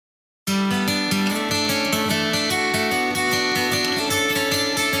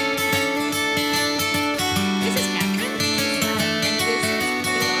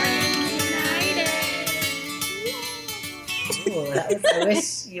I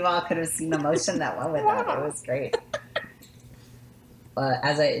wish you all could have seen the emotion that went with that. It was great.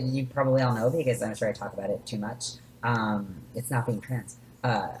 You probably all know, because I'm sure I talk about it too much, it's not being trans.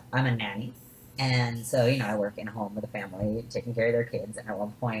 I'm a nanny. And so, I work in a home with a family, taking care of their kids. And at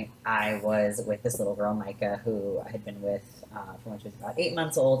one point, I was with this little girl, Micah, who I had been with from when she was about 8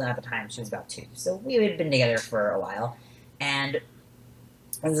 months old. And at the time, she was about 2. So we had been together for a while. And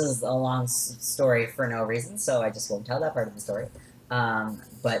this is a long story for no reason, so I just won't tell that part of the story.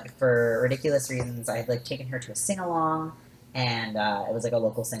 But for ridiculous reasons, I had taken her to a sing-along. And it was a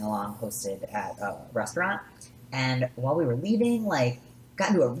local sing-along hosted at a restaurant. And while we were leaving,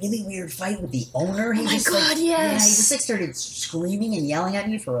 got into a really weird fight with the owner. Oh my God, yes! Yeah, he just started screaming and yelling at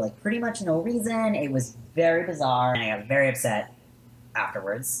me for pretty much no reason. It was very bizarre, and I got very upset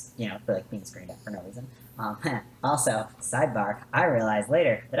afterwards, for being screamed at for no reason. Also, sidebar, I realized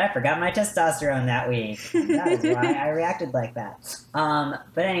later that I forgot my testosterone that week. That is why I reacted like that.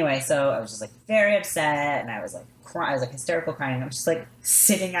 But anyway, so I was just very upset, and I was crying. I was hysterical crying. I was just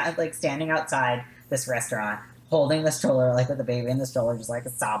sitting out, standing outside this restaurant, holding the stroller, with the baby in the stroller, just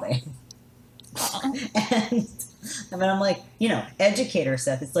sobbing. And then I'm educator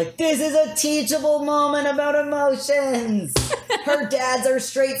Seth. It's this is a teachable moment about emotions. Her dads are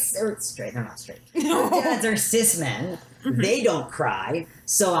straight. They're not straight. Her dads are cis men. They don't cry.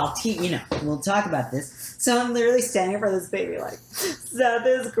 So I'll teach, we'll talk about this. So I'm literally standing for this baby Seth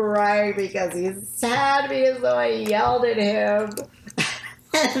is crying because he's sad because I yelled at him.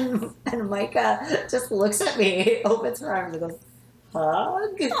 And Micah just looks at me, opens her arms, and goes,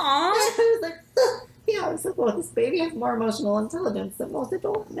 hug? Aww. I was yeah, I was well, this baby has more emotional intelligence than most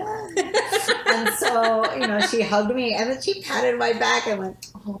adult men. And so, she hugged me, and then she patted my back and went,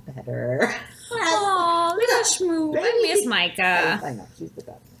 all better. Oh, little schmoo. I miss Micah. I know, she's the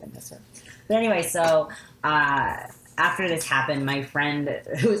best. I miss her. But anyway, so, after this happened, my friend,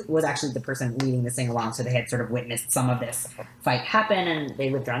 who was actually the person leading the sing-along, so they had sort of witnessed some of this fight happen, and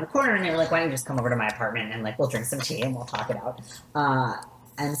they lived around the corner, and they were why don't you just come over to my apartment, and we'll drink some tea, and we'll talk it out.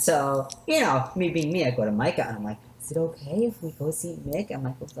 And so, me being me, I go to Micah, and I'm is it okay if we go see Nick? And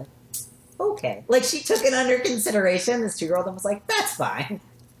Micah was okay. She took it under consideration, this 2-year-old, and was that's fine.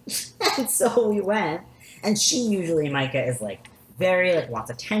 And so we went, and she usually, Micah, is very, wants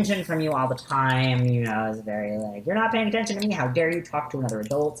attention from you all the time, is very, you're not paying attention to me, how dare you talk to another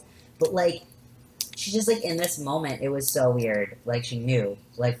adult? But, she just, in this moment, it was so weird. She knew.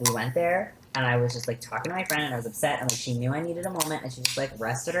 We went there, and I was just, talking to my friend, and I was upset, and, she knew I needed a moment, and she just,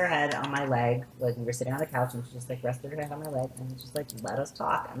 rested her head on my leg. We were sitting on the couch, and she just, rested her head on my leg, and just, let us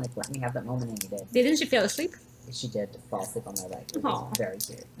talk, and, let me have that moment I needed. Didn't she fall asleep? She did fall asleep on my leg. It was very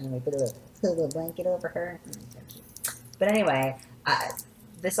cute. And we put a little blanket over her. But anyway,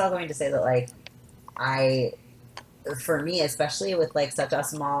 this all going to say that, for me, especially with, such a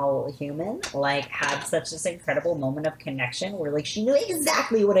small human, had such this incredible moment of connection where, she knew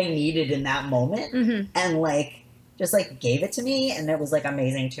exactly what I needed in that moment. Mm-hmm. And, just, gave it to me. And it was,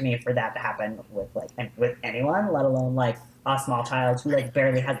 amazing to me for that to happen with, with anyone, let alone, a small child who,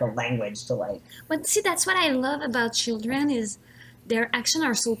 barely has the language to, But see, that's what I love about children is their actions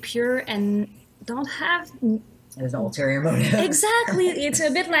are so pure and don't have... There's an ulterior motive. Exactly. It's a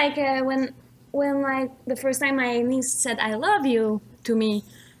bit when the first time my niece said I love you to me,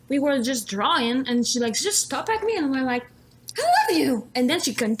 we were just drawing, and she just stopped at me, and we're I love you, and then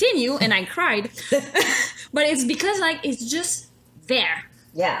she continued, and I cried. But it's because it's just there.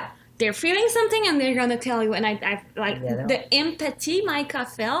 Yeah. They're feeling something, and they're gonna tell you, and I the empathy Micah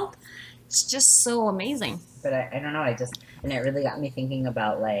felt. It's just so amazing. But I don't know, and it really got me thinking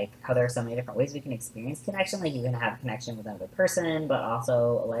about, how there are so many different ways we can experience connection. You can have connection with another person, but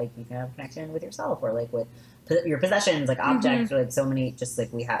also, you can have connection with yourself, or, with your possessions, objects, or, so many, just,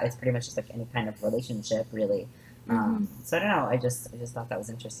 we have, it's pretty much just, any kind of relationship, really. So I don't know, I just thought that was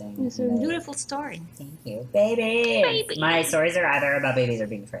interesting. It's a beautiful story. Thank you. Babies! My stories are either about babies or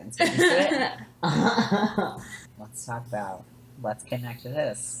being friends. Get used to it. Let's connect to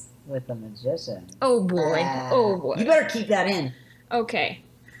this with the magician. Oh boy. Oh boy. You better keep that in. Okay.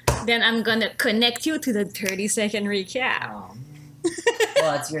 Then I'm gonna connect you to the 30-second recap. Oh,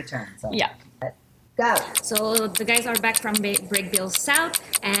 well, it's your turn. So. Yeah. Go. So the guys are back from Breakville South,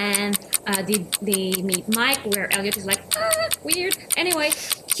 and they meet Mike, where Elliot is weird. Anyway,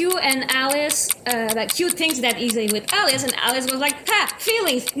 Q and Alice, Q thinks that he's with Alice, and Alice was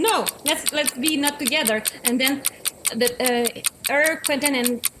feelings. No, let's be not together. And then Quentin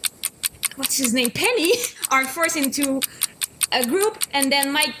and what's his name, Penny, are forced into a group, and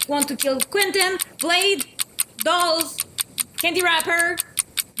then Mike wants to kill Quentin. Blade, dolls, candy wrapper,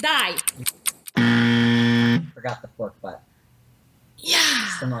 die. Forgot the fork butt.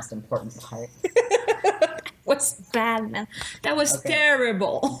 the most important part. Was bad, man. That was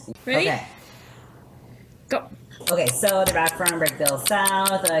terrible. Ready? Okay. Go. Okay, so they're back from Brickville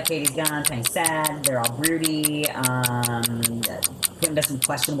South. Katie's gone, Penny's sad. They're all broody. Kim does some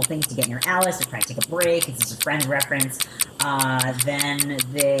questionable things to get near Alice. They're trying to take a break. It's a friend reference. Then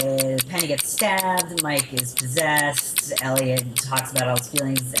Penny gets stabbed. Mike is possessed. Elliot talks about all his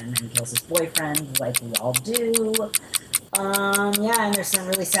feelings and then kills his boyfriend, like we all do. Yeah, and there's some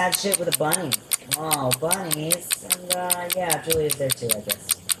really sad shit with a bunny. Oh, bunnies. And, yeah, Julia's there too, I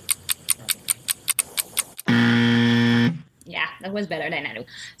guess. Yeah, that was better than I do.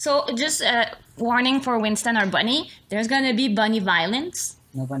 So, just warning for Winston or Bunny. There's gonna be bunny violence.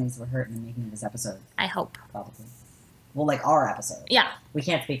 No bunnies were hurt in the making of this episode, I hope. probably. Well, like our episode. Yeah, We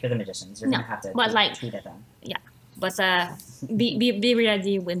can't speak for the magicians. You're No, gonna have to but, like- tweet at them. yeah. But be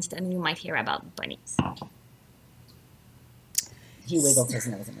ready, Winston. You might hear about bunnies. He wiggled his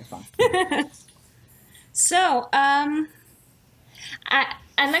nose in response. So, I'd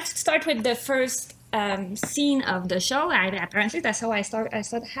like to start with the first scene of the show. Apparently, that's how I start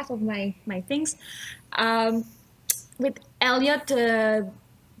half of my things. With Elliot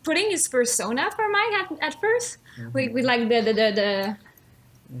putting his persona for Mike at first. With like the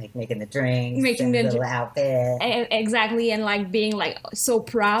Making the drinks, Making and the little outfit. exactly, and like being like so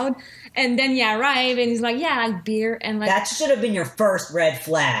proud. And then you arrive and he's like, yeah, like beer and like That should have been your first red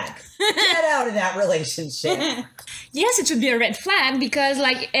flag. Get out of that relationship. yes, it should be a red flag because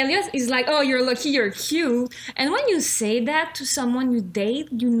like Elliot is like, oh, you're lucky, you're cute. And when you say that to someone you date,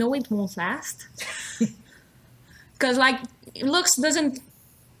 you know it won't last. Because like looks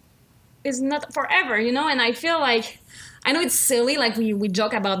is not forever, you know. And I feel like I know it's silly, like we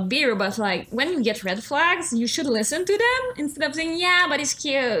joke about beer, but like when you get red flags, you should listen to them instead of saying, yeah, but it's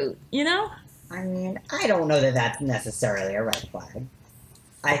cute, you know. I mean, I don't know that that's necessarily a red flag.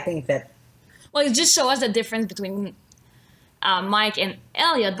 I think that Well, it just shows us the difference between Mike and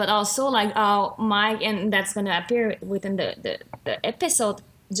Elliot, but also like Mike, and that's gonna appear within the episode.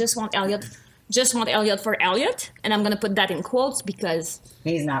 Just want Elliot for Elliot, and I'm gonna put that in quotes because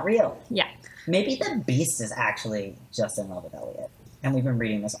he's not real. yeah, Maybe the Beast is actually just in love with Elliot. And we've been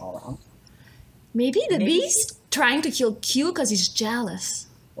reading this all wrong. maybe the Maybe. Beast trying to kill Q because he's jealous.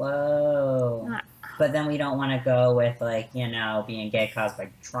 Whoa. Ah. But then we don't want to go with, like, you know, being gay caused by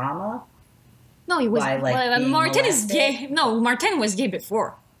trauma. No, he was. Why, like, well, being Martin is molested? gay. No, Martin was gay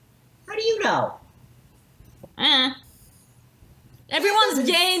before. How do you know? Everyone's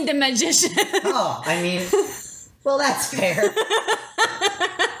gay in The Magician. Oh, I mean, well, that's fair.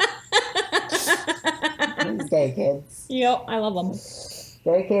 These gay kids. Yep, I love them.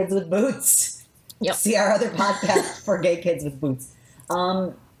 Gay kids with boots. Yep. See our other podcast for gay kids with boots.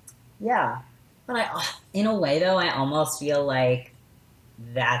 Yeah. But in a way, though, I almost feel like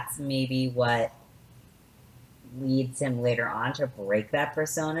that's maybe what leads him later on to break that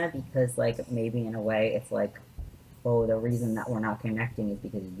persona, because, like, maybe in a way it's like, oh, the reason that we're not connecting is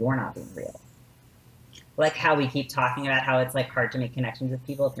because you're not being real. Like how we keep talking about how it's, like, hard to make connections with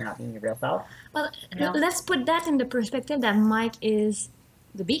people if you're not being your real self. Well, No. let's put that in the perspective that Mike is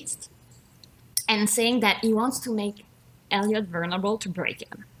the Beast, and saying that he wants to make Elliot vulnerable to break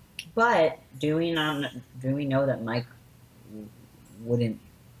him. But do we know that Mike wouldn't?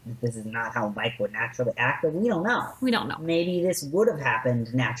 This is not how Mike would naturally act. But we don't know. We don't know. Maybe this would have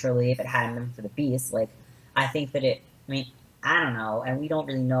happened naturally if it hadn't been for the Beast. Like, I think that it. I mean, I don't know, and we don't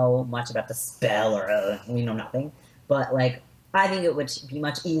really know much about the spell, or we know nothing. But like, I think it would be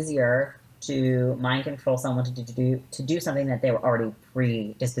much easier to mind control someone to do something that they were already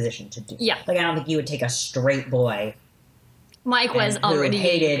predispositioned to do. Yeah. Like, I don't think you would take a straight boy Mike was and already who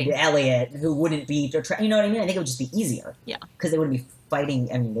hated leaving. Elliot, who wouldn't be, you know what I mean? I think it would just be easier. Yeah. Because they wouldn't be fighting.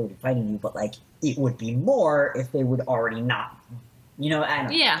 I mean, they would be fighting you, but like it would be more if they would already not. You know, I don't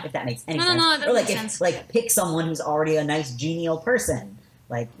know Yeah. if that makes any No, sense. that or like makes if sense. like pick someone who's already a nice genial person.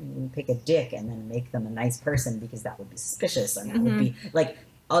 Like you pick a dick and then make them a nice person because that would be suspicious, and that would be like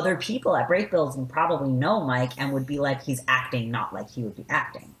other people at Breakbills would probably know Mike and would be like he's acting not like he would be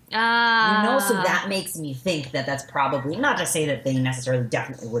acting. You know, so that makes me think that that's probably not to say that they necessarily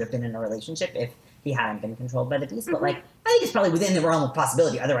definitely would have been in a relationship if he hadn't been controlled by the Beast, but like I think it's probably within the realm of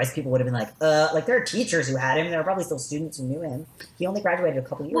possibility. Otherwise, people would have been like there are teachers who had him. There are probably still students who knew him. He only graduated a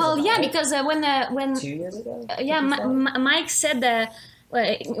couple years Well, ago. yeah, right? because when 2 years ago. yeah, I think he said. Mike said that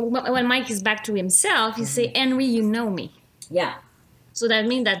when Mike is back to himself, he say, "Henry, you know me." Yeah. So that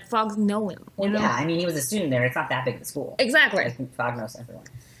means that Fox know him. You Well, know? yeah. I mean, he was a student there. It's not that big of a school. Exactly. I think Fog knows everyone.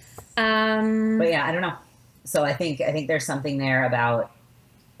 Um, But yeah, I don't know. So I think there's something there about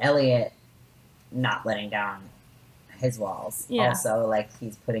Elliot not letting down his walls. Yeah. Also, like,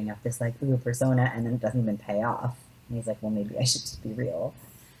 he's putting up this, like, ooh, persona, and then it doesn't even pay off. And he's like, well, maybe I should just be real.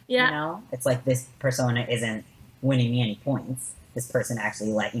 Yeah. You know? It's like, this persona isn't winning me any points. This person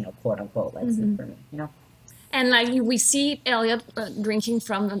actually, like, you know, quote unquote, likes me for me, you know? And like we see Elliot drinking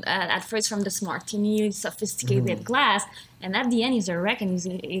from at first from this martini sophisticated glass, and at the end he's a wreck and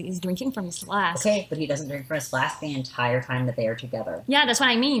he's drinking from his glass. Okay, but he doesn't drink from his flask the entire time that they are together. Yeah, that's what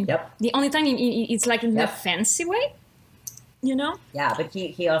I mean. Yep. The only time it's like in a Yep. fancy way, you know. Yeah, but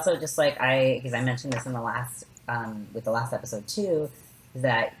he also just like because I mentioned this in the last with the last episode too, is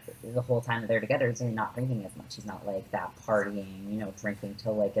that the whole time that they're together, he's not drinking as much. He's not like that partying, you know, drinking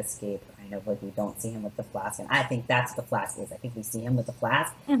to like escape. Kind of like we don't see him with the flask, and I think that's what the flask is. I think we see him with the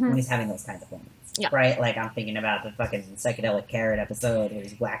flask when he's having those kinds of moments. Yeah. Right? Like I'm thinking about the fucking psychedelic carrot episode where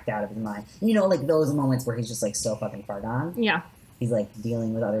he's whacked out of his mind. You know, like those moments where he's just like so fucking far gone. Yeah. He's like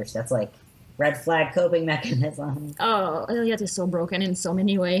dealing with others. That's like red flag coping mechanism. Oh, Elliot is so broken in so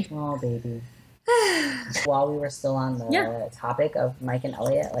many ways. Oh, baby. While we were still on the topic of Mike and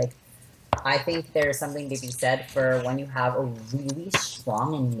Elliot, like, I think there's something to be said for when you have a really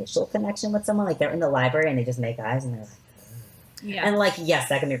strong initial connection with someone. Like, they're in the library and they just make eyes and they're like, Yeah. and like, yes,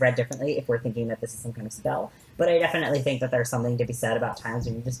 that can be read differently if we're thinking that this is some kind of spell. But I definitely think that there's something to be said about times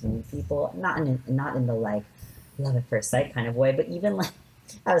when you just meet people, not in the like love at first sight kind of way, but even like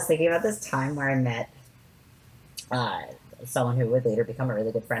I was thinking about this time where I met someone who would later become a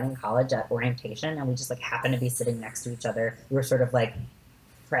really good friend in college at orientation, and we just like happened to be sitting next to each other. We were sort of like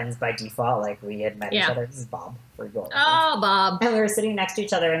friends by default, like we had met each other. This is Bob for your Oh, Bob. and we were sitting next to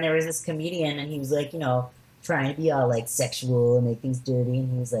each other, and there was this comedian, and he was like, you know, trying to be all like sexual and make things dirty,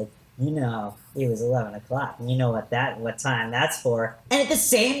 and he was like, you know, it was 11 o'clock. You know what time that's for. And at the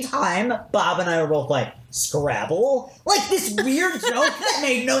same time, Bob and I were both like, Scrabble? Like this weird joke that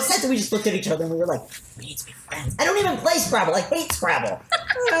made no sense. And we just looked at each other and we were like, we need to be friends. I don't even play Scrabble. I hate Scrabble.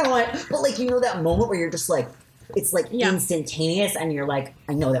 But like, you know that moment where you're just like, it's like instantaneous and you're like,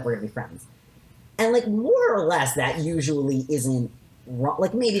 I know that we're going to be friends. And like more or less that usually isn't wrong.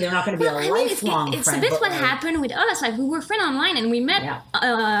 Like maybe they're not going to be lifelong it's friend. a bit what like, happened with us. Like we were friends online and we met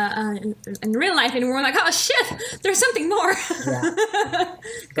in real life and we were like, oh shit, there's something more. Yeah.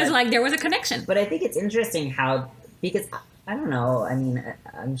 Because like there was a connection. But I think it's interesting how, because I don't know, I mean,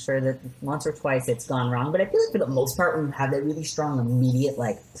 I'm sure that once or twice it's gone wrong, but I feel like for the most part when you have that really strong immediate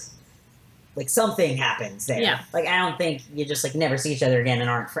like something happens there. Yeah. Like I don't think you just like never see each other again and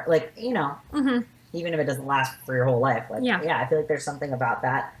aren't like, you know. Mm-hmm. Even if it doesn't last for your whole life. Like, yeah, I feel like there's something about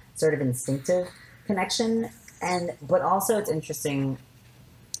that sort of instinctive connection. But also it's interesting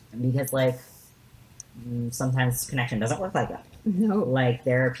because, like, sometimes connection doesn't work like that. No. Like,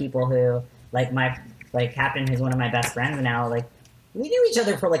 there are people who, like, Captain, who's one of my best friends now, like, we knew each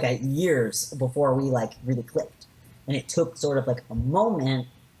other for, like, years before we, like, really clicked. And it took sort of, like, a moment,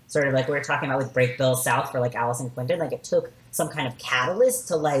 sort of like we were talking about with Break Bill South for, like, Alice and Quentin. Like, it took some kind of catalyst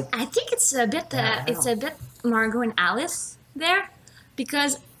to like. I think it's a bit. It's a bit Margot and Alice there,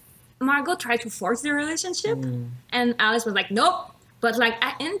 because Margot tried to force the relationship, and Alice was like, nope. But like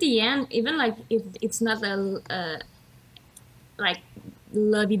in the end, even like if it's not a like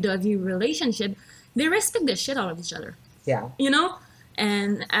lovey-dovey relationship, they respect the shit out of each other. Yeah. You know.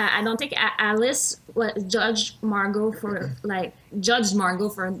 And I don't think Alice judged Margot for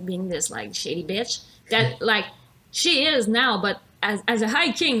being this like shady bitch that like. She is now, but as a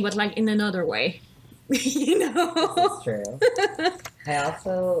high king, but like in another way, you know. That's true. I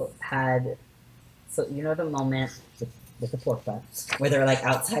also had, so you know the moment with the pork butt where they're like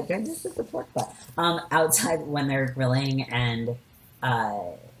outside. This is the pork butt. Outside when they're grilling, and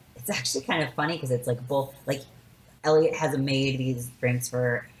it's actually kind of funny because it's like both like Elliot has made these drinks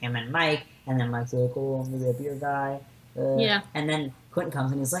for him and Mike, and then Mike's like, "Oh, maybe a beer guy." And then Quentin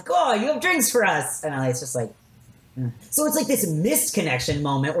comes and he's like, "Oh, you have drinks for us," and Elliot's just like. So it's like this missed connection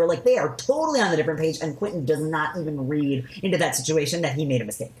moment where like they are totally on the different page and Quentin does not even read into that situation that he made a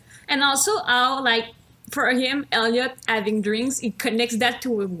mistake. And also how like for him, Elliot having drinks, he connects that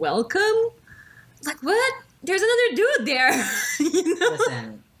to a welcome. Like what? There's another dude there. You know?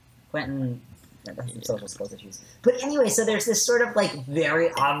 Listen, Quentin has some social skills issues. But anyway, so there's this sort of like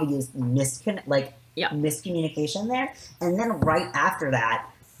very obvious miscommunication there. And then right after that,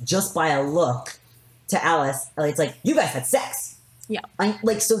 just by a look, to Alice, Elliot's like, you guys had sex. Yeah.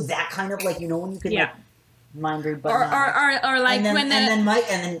 Like, so that kind of like, you know, when you can like mind read but or like and then, when and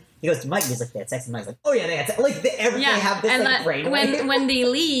then he goes to Mike and he's like, they had sex, and Mike's like, oh yeah, they had sex. Like they have this and like brain when they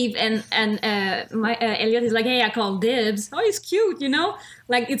leave and Elliot is like, hey, I called dibs. Oh, he's cute, you know?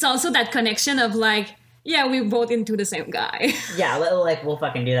 Like it's also that connection of like, yeah, we both into the same guy. Yeah, like we'll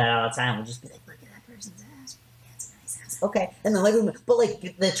fucking do that all the time. We'll just be like, look at that person's ass. That's a nice okay. And then but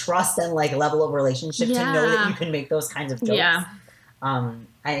like the trust and like level of relationship to know that you can make those kinds of jokes. Yeah.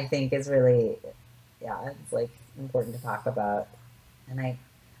 I think is really, it's like important to talk about. And I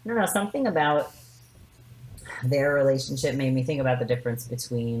don't know, something about their relationship made me think about the difference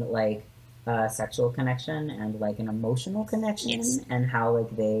between like a sexual connection and like an emotional connection, Yes. and how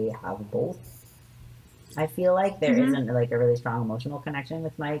like they have both. I feel like there isn't like a really strong emotional connection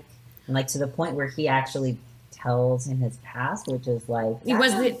with Mike, and like to the point where he actually tells in his past, which is like It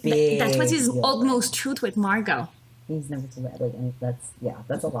was that was his utmost truth with Margot. He's never told that, like, and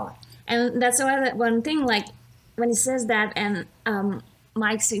that's a lot. And that's why that one thing, like when he says that, and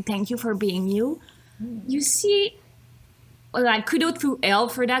Mike said, "Thank you for being you." You see, like kudos to Elle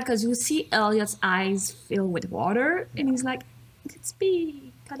for that, because you see Elliot's eyes fill with water, and he's like, "It's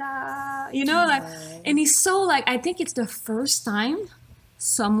me, ta-da!" You know, like, and he's so like, I think it's the first time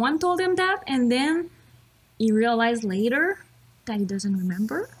someone told him that, and then he realized later that he doesn't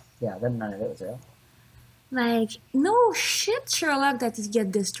remember. Yeah, then none of it was real. Like, no shit, Sherlock, that he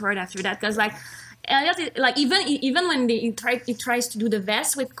get destroyed after that, because like Elliot, like even when he tries to do the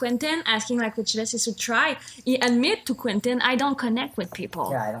vest with Quentin, asking like which vest he should try, he admit to Quentin, I don't connect with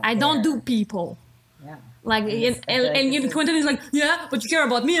people. Yeah, I don't do people. Yeah. Like, and Quentin is like, yeah, but you care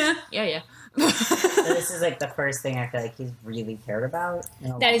about me, huh? Yeah. So this is like the first thing I feel like he's really cared about.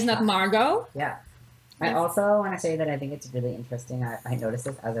 That is not Margot. Yeah. I also want to say that I think it's really interesting. I noticed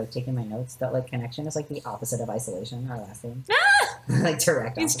this as I was taking my notes, that like connection is like the opposite of isolation. Our last name, like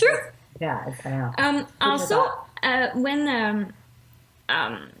direct. It's opposite. true. Yeah, I don't know. Also, when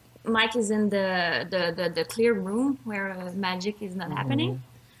Mike is in the clear room where magic is not happening,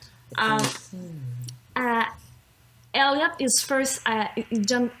 Elliot is first he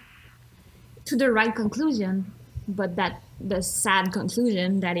jumped to the right conclusion, but the sad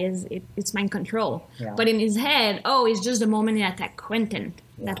conclusion that is it's mind control. Yeah. But in his head, it's just the moment he attacked Quentin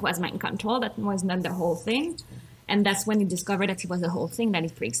that was mind control. That was not the whole thing, and that's when he discovered that it was the whole thing that he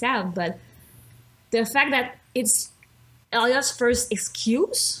freaks out. But the fact that it's Elliot's first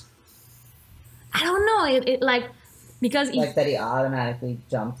excuse, I don't know. It like because like that he automatically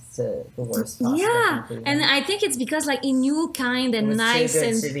jumps to the worst possible conclusion. And I think it's because like he knew kind and nice too good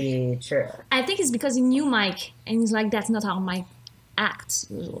and to be true. I think it's because he knew Mike and he's like, that's not how Mike acts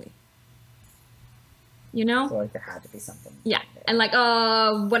usually. You know? So like there had to be something. Yeah. And like,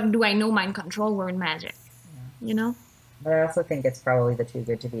 what do I know? Mind control, we're in magic. Yeah. You know? But I also think it's probably the too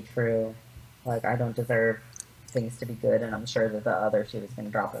good to be true. Like, I don't deserve things to be good, and I'm sure that the other shoe is going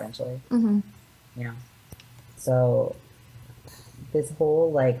to drop eventually. Mm-hmm. You know? So, this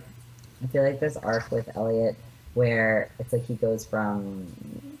whole, like, I feel like this arc with Elliot, where it's like he goes from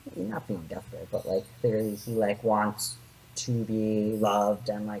not being desperate, but, like, clearly he, like, wants to be loved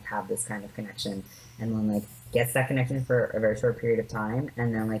and, like, have this kind of connection, and then, like, gets that connection for a very short period of time,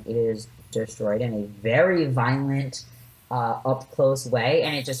 and then, like, it is destroyed in a very violent, up-close way,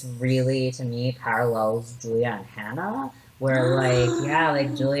 and it just really, to me, parallels Julia and Hannah, where,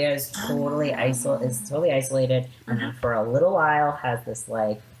 like, Julia is totally isolated, and then for a little while has this,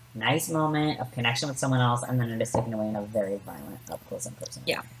 like, nice moment of connection with someone else, and then it is taken away in a very violent, up-close and personal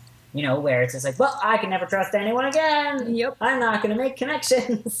way. You know, where it's just like, well, I can never trust anyone again! Yep. I'm not gonna make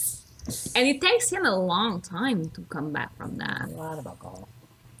connections! And it takes him a long time to come back from that. A lot of alcohol.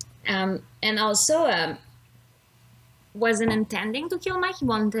 And also, wasn't intending to kill Mike, he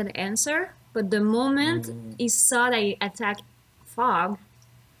wanted to answer. But the moment he saw that he attacked Fogg,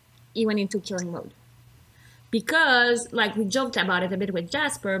 he went into killing mode. Because, like, we joked about it a bit with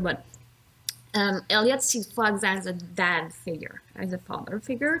Jasper, but Elliot sees Fogg as a dad figure, as a father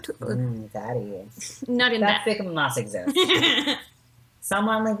figure. Daddy. Not in that. That fic must exist.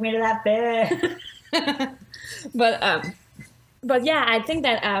 Someone link me to that fic. But yeah, I think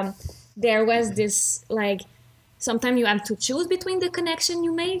that there was this, like, sometimes you have to choose between the connection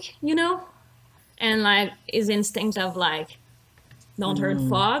you make, you know? And, like, his instinct of, like, don't hurt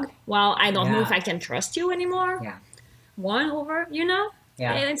Fogg. Well, I don't know if I can trust you anymore. Yeah. One over, you know?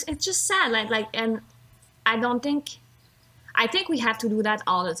 Yeah. And it's just sad. Like, and I think we have to do that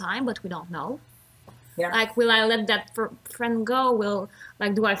all the time, but we don't know. Yeah. Like, will I let that friend go?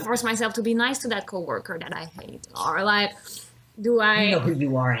 Do I force myself to be nice to that coworker that I hate? Or, like, do I... You know who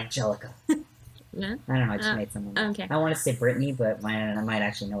you are, Angelica. Yeah? I don't know, I just made someone. Okay. I want to say Brittany, but I might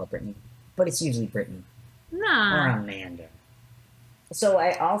actually know a Brittany. But it's usually Brittany. Nah. Or Amanda. So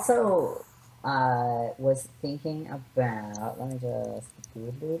I also was thinking about... Let me just...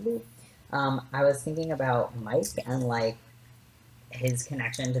 I was thinking about Mike and, like, his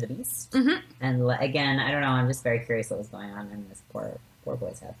connection to the Beast. Mm-hmm. And, again, I don't know, I'm just very curious what was going on in this poor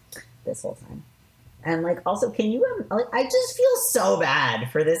boy's head this whole time. And like, also, can you? Like, I just feel so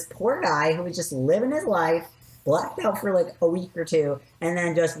bad for this poor guy who was just living his life, blacked out for like a week or two, and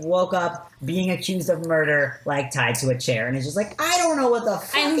then just woke up being accused of murder, like tied to a chair, and it's just like, I don't know what the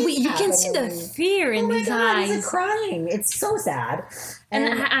fuck. And is you can see the happening. fear in Oh my his God, eyes. he's like crying. It's so sad.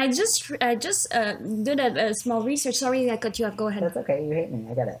 And I just did a small research. Sorry, I cut you off. Go ahead. That's okay. You hate me.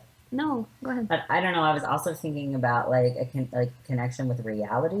 I get it. No, go ahead. But I don't know. I was also thinking about like a connection with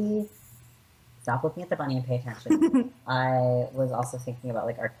reality. Stop looking at the bunny and pay attention. I was also thinking about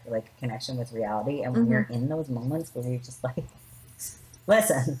like our like connection with reality, and when you're in those moments where you're just like,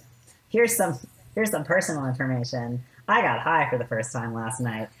 listen, here's some personal information. I got high for the first time last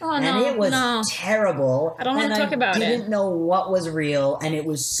night, and it was terrible. I don't want to talk about it. I didn't know what was real, and it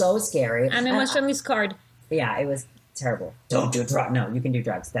was so scary. I'm emotionally scarred. Yeah, it was terrible. Don't do drugs. No, you can do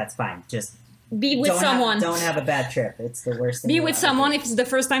drugs. That's fine. Just be with someone. Don't have a bad trip. It's the worst thing. Be with someone if it's the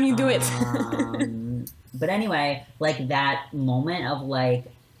first time you do it. But anyway, like that moment of like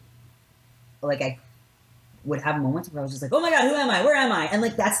I would have moments where I was just like, oh my God, who am I? Where am I? And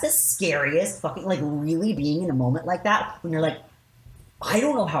like, that's the scariest fucking, like really being in a moment like that when you're like, I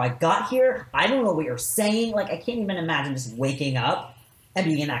don't know how I got here. I don't know what you're saying. Like, I can't even imagine just waking up and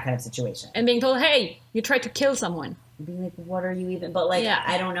being in that kind of situation. And being told, hey, you tried to kill someone. Being like, what are you even? But like,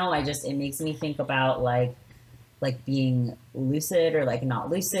 I don't know. It makes me think about like being lucid or like not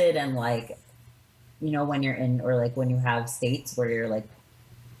lucid, and like, you know, when you're in, or like when you have states where you're like,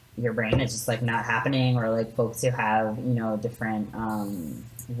 your brain is just like not happening, or like folks who have, you know, different,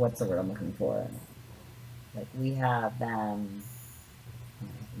 what's the word I'm looking for? Like we have them,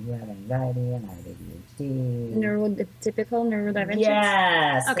 you have anxiety and I have ADHD. Neurotypical neurodivergence?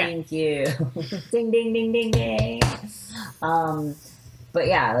 Yes, okay. Thank you. Ding, ding, ding, ding, ding. But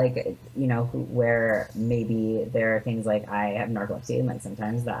yeah, like, you know, where maybe there are things like I have narcolepsy, and like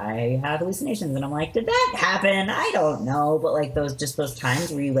sometimes that I have hallucinations, and I'm like, did that happen? I don't know. But like those times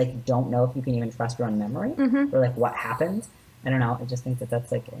where you like don't know if you can even trust your own memory, or like what happened. I don't know. I just think that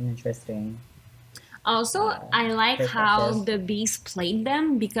that's like an interesting. Also, I like how the Beast played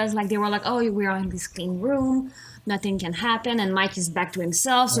them, because like they were like, oh, we're in this clean room, nothing can happen, and Mike is back to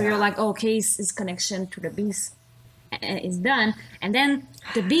himself. So you're like, okay, his connection to the Beast is done, and then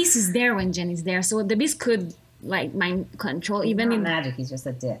the Beast is there when Jen is there, so the Beast could like mind control even in magic. He's just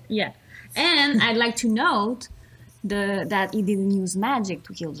a dick. Yeah, and I'd like to note that he didn't use magic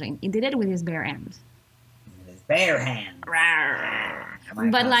to kill Jane. He did it with his bare hand. With his bare hand.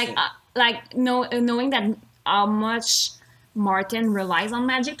 But like knowing that how much Martin relies on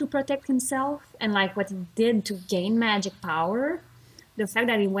magic to protect himself, and like what he did to gain magic power, the fact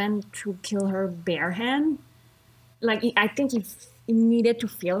that he went to kill her bare hand. Like, I think he needed to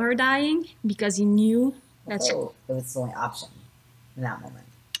feel her dying because he knew that it was the only option in that moment.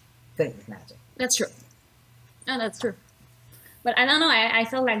 Good with magic. That's true. No, that's true. But I don't know. I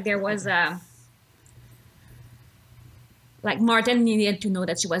felt like there was like Martin needed to know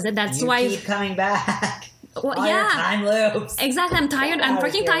that she was dead. That's why. You keep coming back. Well, all your time loops. Exactly. I'm tired. I'm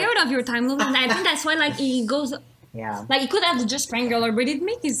freaking tired of your time loops. And I think that's why, like, he goes. Yeah. Like, he could have just strangled her, but it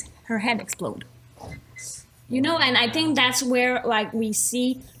made her head explode. You know, and I think that's where, like, we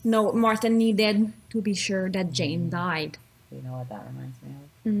see, no, Martin needed to be sure that Jane died. You know what that reminds me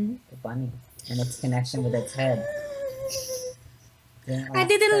of? The bunny and its connection with its head. I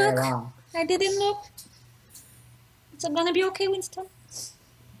didn't look. I didn't look. It's gonna be okay, Winston.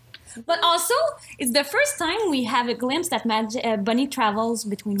 But also, it's the first time we have a glimpse that Bunny travels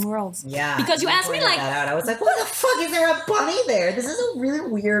between worlds. Yeah. Because you asked me, like... That out. I was like, what the fuck? Is there a bunny there? This is a really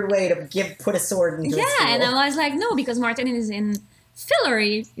weird way to put a sword into a Yeah, and I was like, no, because Martin is in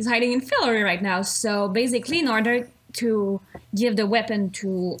Fillory. He's hiding in Fillory right now. So basically, in order to give the weapon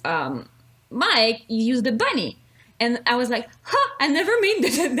to Mike, he used the bunny. And I was like, I never made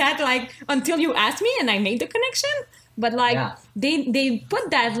that, like, until you asked me, and I made the connection. But like they put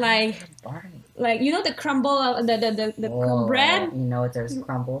that like you know the crumble the bread. You know there's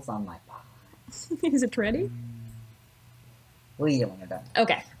crumbles on my pie. Is it ready? We'll eat it when we're done.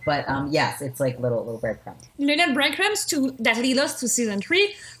 Okay. But yes, it's like little breadcrumbs. Little breadcrumbs that lead us to season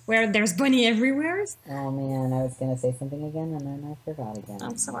 3, where there's bunny everywhere. Oh man, I was gonna say something again and then I forgot again.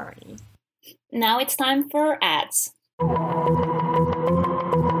 I'm sorry. Now it's time for ads.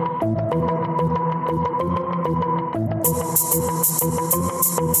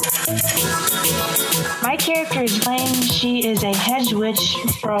 My character is Blaine. She is a hedge witch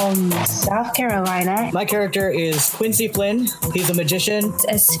from from South Carolina. My character is Quincy Flynn. He's a magician.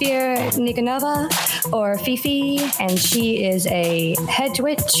 Sphere Nikonova, or Fifi, and she is a hedge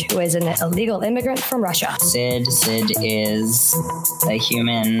witch who is an illegal immigrant from Russia. Sid is a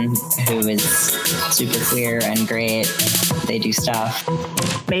human who is super queer and great. They do stuff.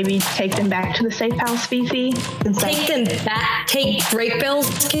 Maybe take them back to the safe house, Fifi. Take them back. Take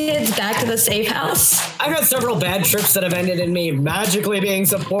Breakbill's kids back to the safe house. I've had several bad trips that have ended in me magically being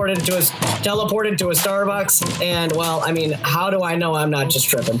teleported to a Starbucks. And, well, I mean, how do I know I'm not just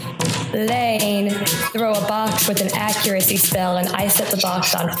tripping? Lane, throw a box with an accuracy spell, and I set the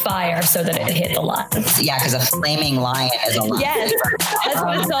box on fire so that it hit the lion. Yeah, because a flaming lion is a lion. Yes, that's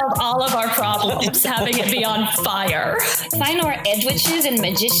what solved all of our problems, having it be on fire. Find our edge witches and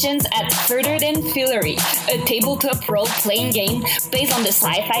magicians at Further Than Fillory, a tabletop role-playing game based on the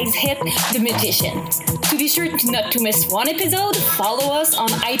sci-fi's hit The Magician. To be sure not to miss one episode, follow us on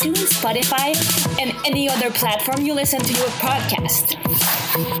iTunes, Spotify, and any other platform you listen to your podcast.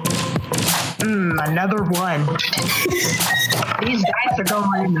 Another one. These dice are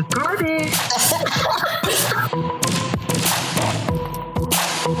going in the garbage.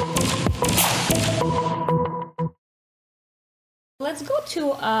 Let's go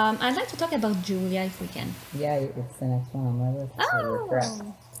to, I'd like to talk about Julia if we can. Yeah, it's the next one on my list. So you're correct.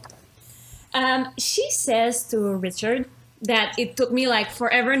 She says to Richard that it took me like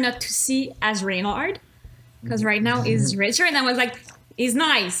forever not to see as Reynard, because right now is Richard, and I was like, he's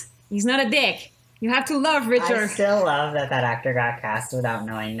nice, he's not a dick. You have to love I Richard. still love that actor got cast without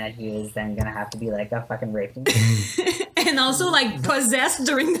knowing that he was then gonna have to be like a fucking raping. And also like possessed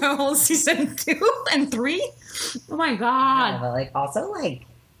during the whole season 2 and 3. Oh my Yeah, god. but like also like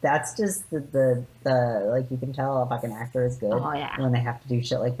that's just the like you can tell a fucking actor is good Oh, yeah. when they have to do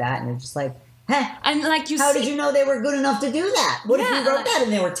shit like that, and you're just like, huh? And like you How see, did you know they were good enough to do that? What if Yeah, you wrote like- that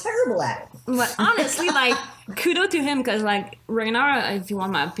and they were terrible at it? but honestly, like kudos to him, because like Reynard, if you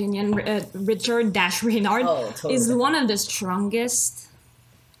want my opinion, Richard Reynard Oh, totally. is one of the strongest,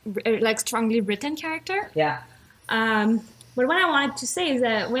 like strongly written character. Yeah. But what I wanted to say is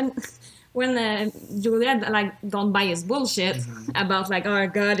that when Juliet like don't buy his bullshit about like, oh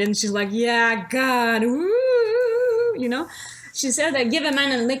god, and she's like, yeah, God, woo, you know, she said that give a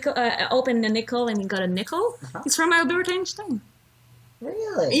man a nickel, open a nickel and he got a nickel. It's from Albert Einstein.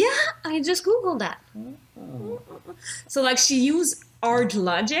 Really? Yeah, I just googled that. So like she used hard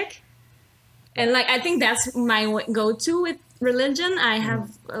logic, and like I think that's my go-to with religion. I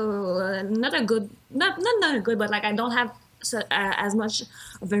have not a good, not a good, but like I don't have as much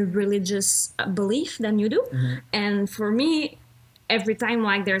of a religious belief than you do. And for me, every time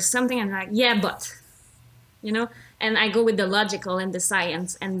like there's something, I'm like, yeah, but, you know, and I go with the logical and the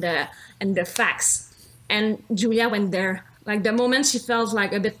science and the facts. And Julia went there. Like the moment she felt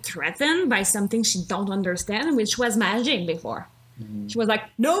like a bit threatened by something she don't understand, which was magic before. She was like,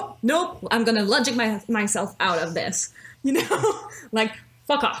 nope, I'm gonna logic myself out of this. You know? Like,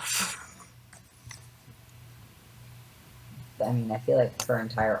 fuck off. I mean, I feel like her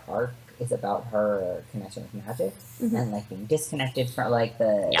entire arc is about her connection with magic and like being disconnected from like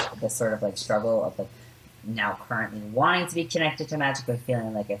the sort of like struggle of like now currently wanting to be connected to magic but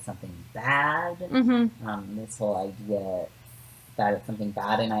feeling like it's something bad. This whole idea that it's something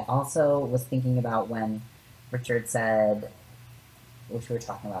bad. And I also was thinking about when Richard said, which we were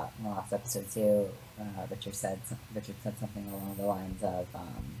talking about in the last episode too, Richard said something along the lines of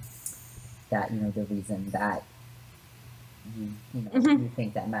that, you know, the reason that you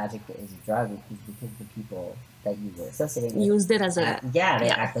think that magic is a drug is because the people that you were associating with Used it as a... they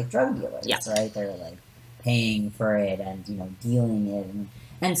act like drug dealers, right? They're like paying for it and, you know, dealing it.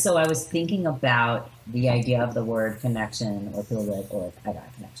 And so I was thinking about the idea of the word connection, or people like, oh, I got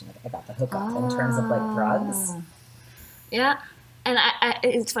a connection, like, I got the hookup in terms of like drugs. Yeah. And I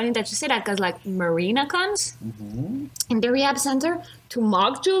it's funny that you say that, because like Marina comes in the rehab center to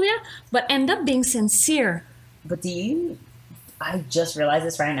mock Julia, but end up being sincere. But I just realized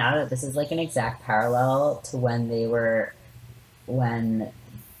this right now that this is like an exact parallel to when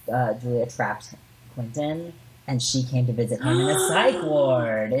Julia trapped Quentin and she came to visit him in a psych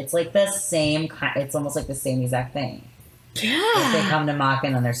ward. It's like the same it's almost like the same exact thing. Yeah. Like they come to mock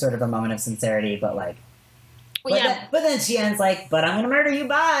him and there's sort of a moment of sincerity, but like, but then she ends like, but I'm gonna murder you,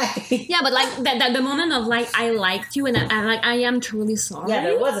 bye. Yeah, but like the moment of like, I liked you and I am truly sorry. Yeah,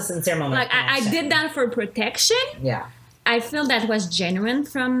 there was a sincere moment. Like I did that for protection. Yeah. I feel that was genuine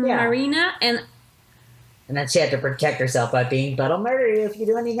from Marina, and then she had to protect herself by being, but I'll murder you if you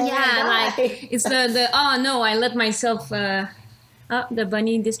do anything. like it's the oh no, I let myself. The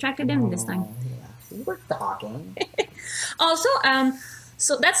bunny distracted him this time. Yeah. We were talking. Also,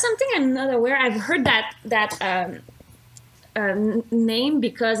 So that's something I'm not aware. I've heard that name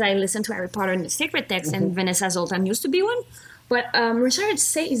because I listened to Harry Potter and the Sacred Text, and Vanessa Zoltan used to be one. But Richard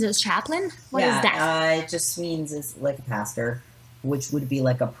say is a chaplain. What is that? It just means it's like a pastor, which would be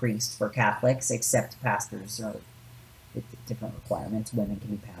like a priest for Catholics, except pastors are with different requirements. Women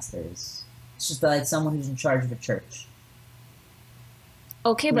can be pastors. It's just like someone who's in charge of a church.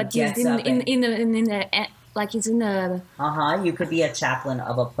 Okay, but he's he's in a. You could be a chaplain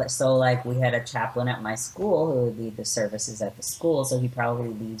of a place. So, like, we had a chaplain at my school who would lead the services at the school. So he probably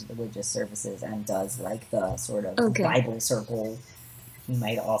leads religious services and does like the sort of Bible circle. He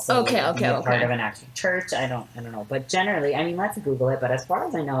might also be a part of an actual church. I don't know. But generally, I mean, let's Google it. But as far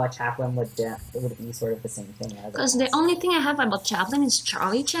as I know, a chaplain would be sort of the same thing as. Because the only thing I have about Chaplin is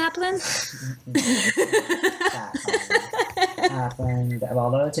Charlie Chaplin. Chaplain.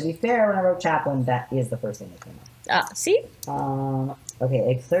 Although, to be fair, when I wrote chaplain, that is the first thing that came up. See?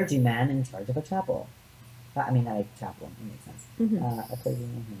 Okay, a clergyman in charge of a chapel. Not a chaplain. It makes sense. Mm-hmm. A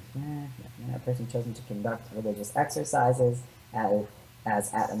clergyman, a person chosen to conduct religious exercises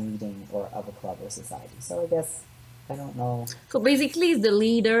as at a meeting or of a club or society. So I guess, I don't know. So basically, he's the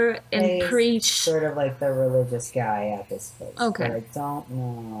leader and preach. Sort of like the religious guy at this place. Okay. But I don't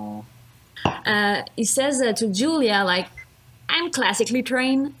know. He says to Julia, like, I'm classically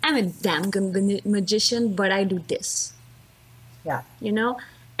trained. I'm a damn good magician, but I do this. Yeah. You know?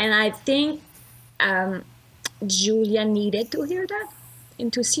 And I think Julia needed to hear that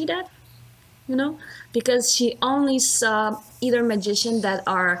and to see that, you know? Because she only saw either magicians that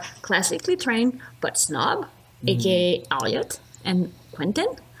are classically trained but snob, aka Elliot and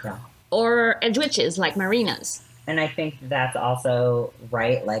Quentin, or edge witches like Marina's. And I think that's also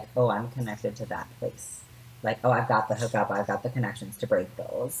right, like, oh, I'm connected to that place. Like, oh, I've got the hookup, I've got the connections to break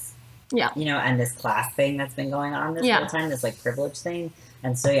those. Yeah. You know, and this class thing that's been going on this whole time, this, like, privilege thing.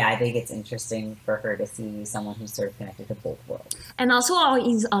 And so, I think it's interesting for her to see someone who's sort of connected to both worlds. And also, how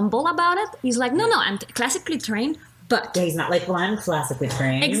he's humble about it. He's like, no, I'm classically trained, but... Yeah, he's not like, well, I'm classically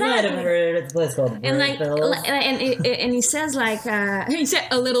trained. Exactly. You might have heard of a place called Break Bills. And he says, like, he said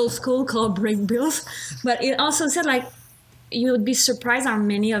a little school called Break Bills, but it also said, like, you would be surprised how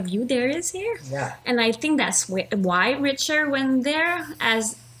many of you there is here. Yeah. And I think that's why Richard went there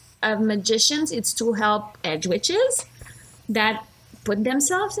as magicians. It's to help edge witches that put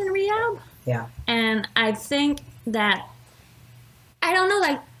themselves in rehab. Yeah. And I think that, I don't know,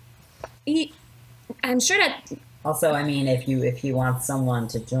 like, I'm sure that... Also, I mean, if you want someone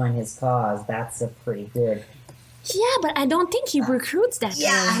to join his cause, that's a pretty good... Yeah, but I don't think he recruits that way.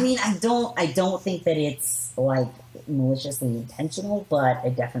 Yeah, I mean, I don't think that it's, like, maliciously intentional, but I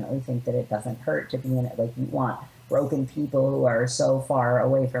definitely think that it doesn't hurt to be in it. Like, you want broken people who are so far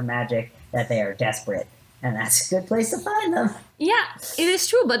away from magic that they are desperate. And that's a good place to find them. Yeah, it is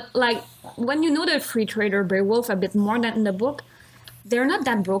true. But, like, when you know the free trader Beowulf a bit more than in the book, they're not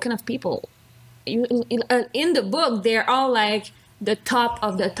that broken of people. In the book, they're all, like, the top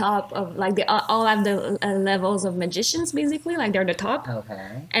of, like, they all have the levels of magicians, basically. Like, they're the top.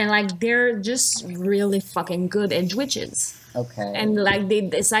 Okay. And, like, they're just really fucking good edge witches. Okay. And, like, they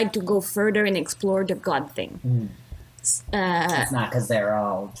decide to go further and explore the god thing. Mm. It's not because they're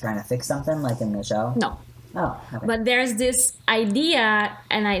all trying to fix something, like in the show? No. Oh, okay. But there's this idea,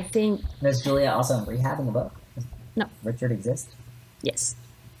 and I think... Is Julia also in rehab in the book? No. Richard exists? Yes.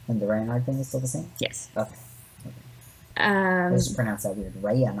 And the Reynard thing is still the same? Yes. Okay. I just pronounced that weird.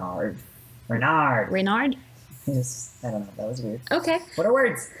 Reynard. Renard. Reynard? I don't know. That was weird. Okay. What are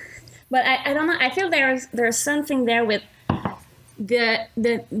words? But I don't know. I feel there's something there with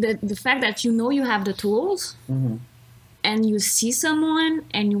the fact that you know you have the tools, mm-hmm. and you see someone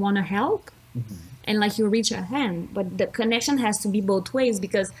and you want to help, mm-hmm. and like you reach a hand. But the connection has to be both ways,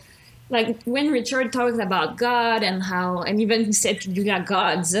 because like when Richard talks about God and how, and even he said to Julia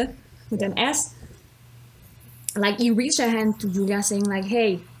gods with an S, like he reached a hand to Julia saying like,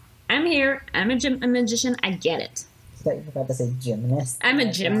 hey, I'm here, I'm a magician, I get it. I thought you were about to say gymnast. I'm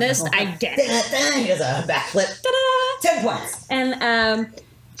a gymnast, I get it. He does a backflip. Ta-da! 10 points. And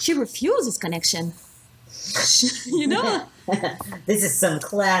she refuses connection. You know? This is some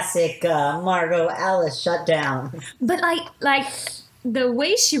classic Margot Alice shutdown. But like the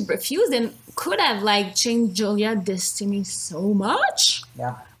way she refused him could have like changed Julia's destiny so much.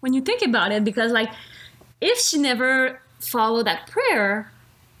 Yeah. When you think about it, because like if she never followed that prayer,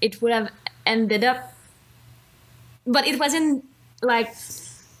 it would have ended up. But it wasn't like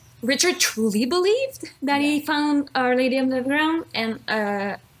Richard truly believed that he found Our Lady Underground and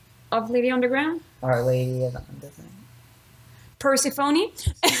of Lady Underground. Our Lady of Underground. Persephone.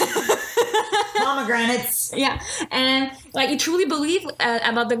 Pomegranates. Yeah, and like you truly believe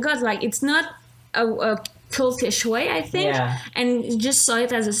about the gods. Like it's not a cultish way, I think, Yeah. and you just saw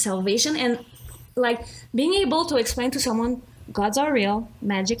it as a salvation. And like being able to explain to someone, gods are real,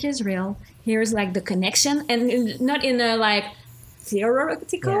 magic is real. Here's like the connection, and not in a like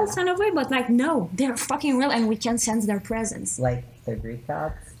theoretical Yeah. kind of way, but like no, they're fucking real, and we can sense their presence. Like the Greek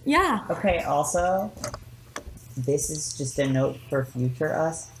gods. Yeah. Okay, also, this is just a note for future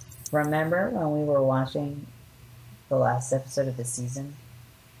us. Remember when we were watching the last episode of the season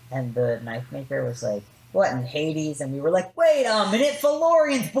and the knife maker was like, what, in Hades? And we were like, wait a minute,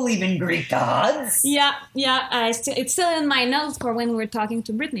 Felorians believe in Greek gods! Yeah, it's still in my notes for when we were talking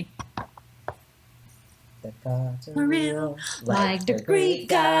to Brittany. The gods are Are real, real, like the Greek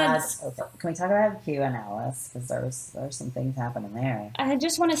gods. Okay, can we talk about Q and Alice? Because there's some things happening there. I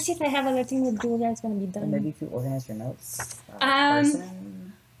just want to see if I have other thing with Julia. It's gonna be And done. maybe if you organize your notes.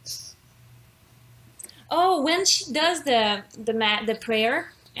 Um, Oh, when she does the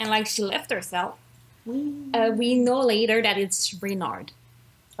prayer and like she left herself, we know later that it's Reynard.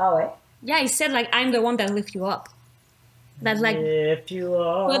 Oh, wait. Yeah, he said like I'm the one that lift you up. That like, Lift you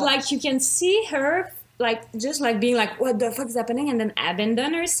up. but like you can see her like just like being like what the fuck is happening, and then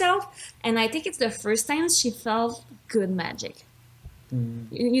abandon herself. And I think it's the first time she felt good magic.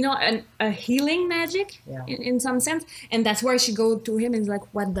 You know, a healing magic Yeah. in some sense, and that's where she go to him and is like,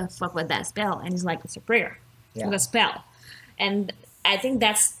 "What the fuck was that spell?" And he's like, "It's a prayer, Yeah. it's a spell." And I think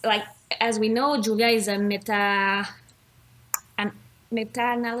that's like, as we know, Julia is a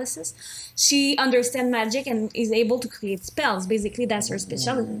meta-analysis. She understands magic and is able to create spells. Basically, that's her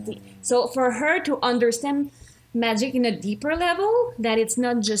specialty. So for her to understand magic in a deeper level, that it's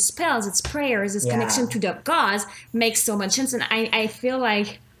not just spells, it's prayers, it's Yeah. connection to the gods, makes so much sense. And I feel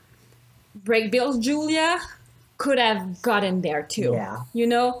like Breakbill Julia could have gotten there too. Yeah. You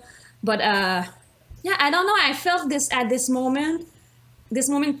know? But yeah, I don't know. I felt this at this moment. This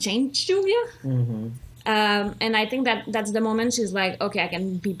moment changed Julia. Mm-hmm. And I think that's the moment she's like, okay, I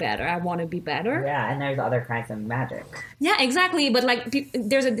can be better. I want to be better. Yeah, and there's other kinds of magic. Yeah, exactly. But like,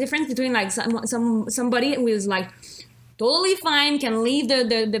 there's a difference between like somebody who is like totally fine, can leave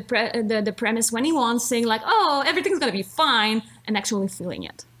the premise when he wants, saying like, oh, everything's gonna be fine, and actually feeling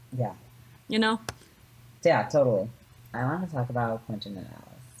it. Yeah. You know? Yeah, totally. I want to talk about Quentin and Alice.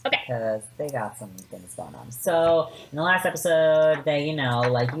 Okay. Because they got some things going on. So, in the last episode, they, you know,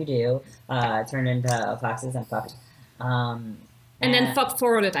 like you do, turned into foxes and fucked. And then fuck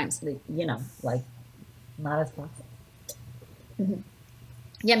 4 other times. You know, like, not as foxy.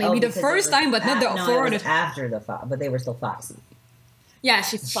 Yeah, maybe the because it first was time, but not the no, 4 it other was times. after the fox, but they were still foxy. Yeah,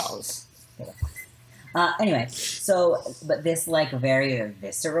 she falls. Anyway, so, but this, like, very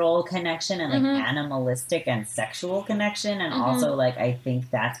visceral connection and, like, animalistic and sexual connection, and also, like, I think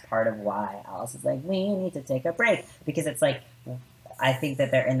that's part of why Alice is like, we need to take a break, because it's, like, I think that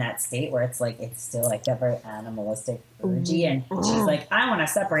they're in that state where it's, like, it's still, like, that very animalistic, urgy, and she's like, I want to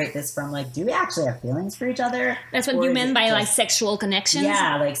separate this from, like, do we actually have feelings for each other? That's what Or you is meant it by like just- sexual connections.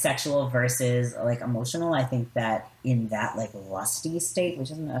 Yeah, like sexual versus like emotional. I think that in that like lusty state,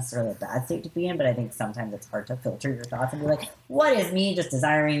 which isn't necessarily a bad state to be in, but I think sometimes it's hard to filter your thoughts and be like, what is me just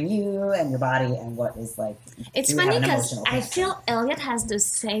desiring you and your body, and what is like. It's do we funny have an because emotional I connection? feel Elliot has the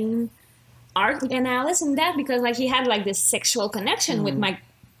same arc and Alice in that, because like he had like this sexual connection with Mike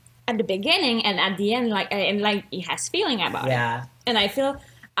at the beginning, and at the end like he has feeling about it. Yeah, And I feel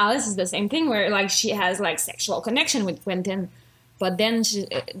Alice is the same thing, where like she has like sexual connection with Quentin, but then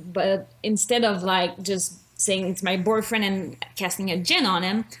but instead of like just saying it's my boyfriend and casting a gin on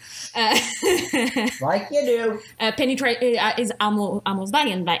him, like you do. penetrate is almost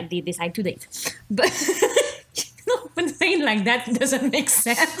dying, and like they decide to date. But when saying like that doesn't make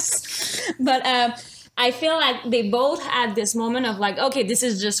sense. But I feel like they both had this moment of like, okay, this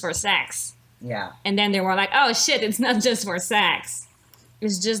is just for sex. Yeah, And then they were like, oh shit, it's not just for sex.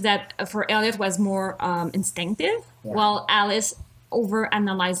 It's just that for Elliot was more instinctive, Yeah. while Alice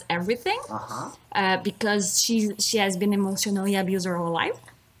overanalyzed everything because she has been emotionally abused her whole life.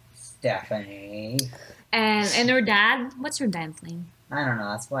 Stephanie. And her dad, what's her dad's name? I don't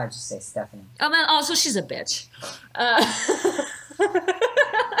know. That's why I just say Stephanie. Oh, man, also she's a bitch.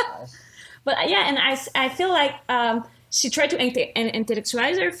 But yeah, and I feel like she tried to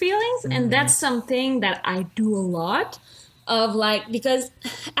intellectualize her feelings, and that's something that I do a lot of, like, because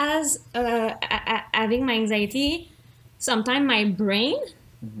as having my anxiety, sometimes my brain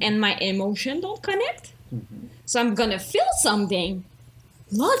and my emotion don't connect. So I'm gonna feel something.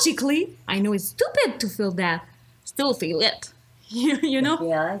 Logically, I know it's stupid to feel that. Still feel it. You know?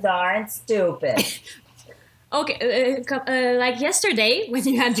 Feelings aren't stupid. Okay, like yesterday when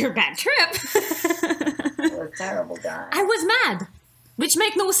you had your bad trip, You're a terrible guy. I was mad, which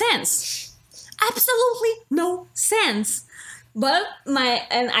make no sense. Absolutely no sense. But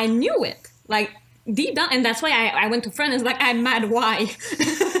I knew it, like deep down, and that's why I went to friend and was like, I'm mad, why?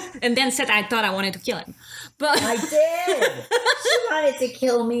 And then said I thought I wanted to kill him. But I did. She wanted to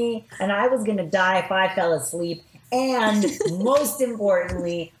kill me, and I was gonna die if I fell asleep. And most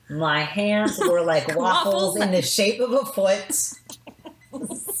importantly, my hands were like waffles in the shape of a foot.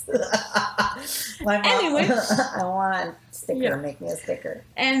 My mom, Anyway. I want a sticker. Yeah. Make me a sticker.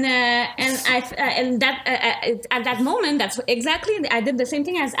 and at that moment, that's exactly, I did the same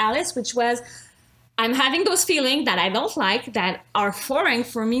thing as Alice, which was I'm having those feelings that I don't like, that are foreign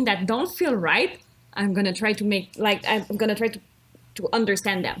for me, that don't feel right. I'm gonna try to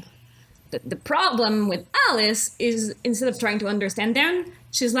understand them. The problem with Alice is instead of trying to understand them,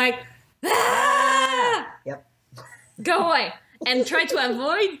 she's like, Yep. go away, and try to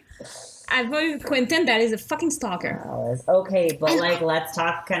avoid Quentin, that is a fucking stalker. Alice. Okay, but like, let's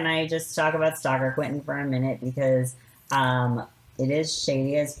talk. Can I just talk about Stalker Quentin for a minute? Because it is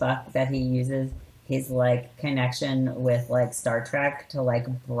shady as fuck that he uses his like connection with like Star Trek to like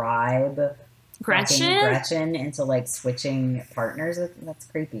bribe fucking Gretchen into like switching partners with. That's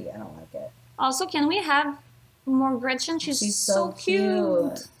creepy. I don't like it. Also, can we have more Gretchen? She's so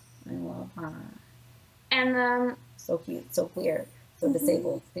cute. I love her. And So cute, so queer, so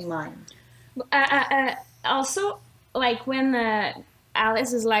disabled. Be mine. also, like when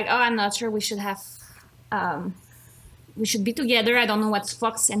Alice is like, "Oh, I'm not sure we should have, we should be together. I don't know what's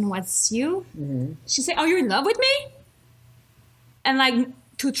Fox and what's you." Mm-hmm. She said, "Are you in love with me?" And like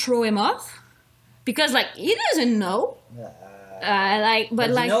to throw him off, because like he doesn't know. But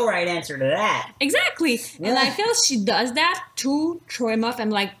There's like no right answer to that. exactly, and I feel she does that to throw him off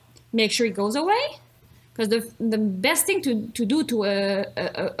and like make sure he goes away. Because the best thing to do to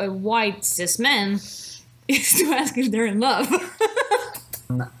a white cis man is to ask if they're in love.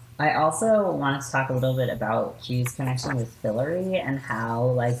 I also wanted to talk a little bit about Q's connection with Fillory and how,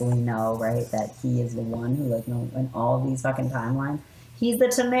 like, we know, right, that he is the one who, like, in all of these fucking timelines, he's the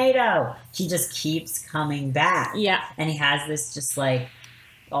tomato. He just keeps coming back. Yeah. And he has this just, like,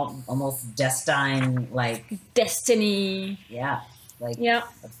 almost destined, like, Destiny. yeah, like, Yeah.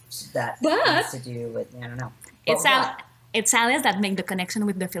 that But- has to do with, I don't know. But It's Alice that make the connection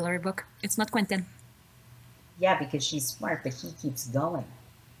with the Fillory book. It's not Quentin. Yeah, because she's smart, but he keeps going.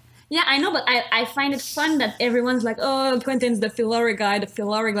 Yeah, I know, but I find it fun that everyone's like, oh, Quentin's the Fillory guy,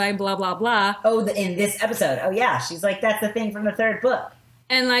 blah, blah, blah. Oh, in this episode. Oh, yeah. She's like, that's the thing from the third book.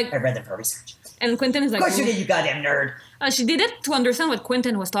 And like, I read them for research. and Quentin is Of like, course you did, you goddamn nerd. She did it to understand what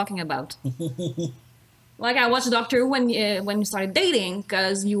Quentin was talking about. Like I watched Doctor Who when you started dating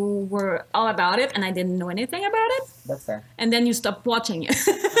because you were all about it and I didn't know anything about it, That's fair. and then you stopped watching it.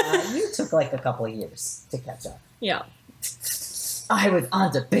 You took like a couple of years to catch up. Yeah. I was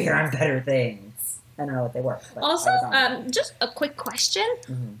on to bigger and better things. I don't know what they were. But Also, I was on. just a quick question: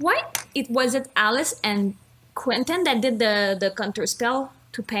 why was it Alice and Quentin that did the counter spell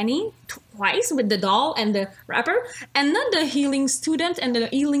to Penny twice with the doll and the rapper, and not the healing student and the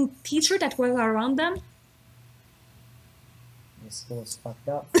healing teacher that were around them? This school's fucked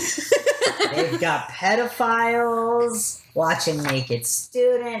up. They've got pedophiles watching naked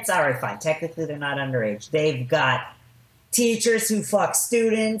students. All right, fine. Technically, they're not underage. They've got teachers who fuck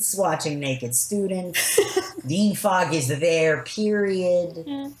students watching naked students. Dean Fogg is there, period.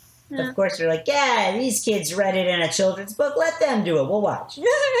 Yeah. Of course, you're like, yeah, these kids read it in a children's book. Let them do it. We'll watch.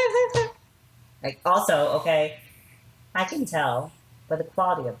 Like, also, okay, I can tell by the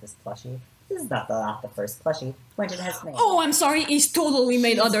quality of this plushie. This is not the first plushie Quentin has made. Oh, I'm sorry. He's totally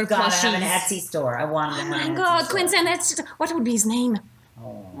made other gotta plushies. have an Etsy store. I want him Oh to have my an god, Etsy store. Quentin, what would be his name?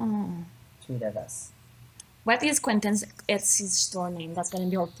 Oh, tweet at us. What is Quentin's Etsy store name? That's gonna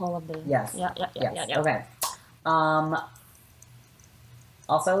be our poll of the Yes. Yeah. Yes. Okay.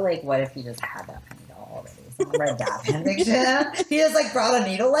 Also, like, what if he just had that penny doll already? Someone read that fanfiction. He just like brought a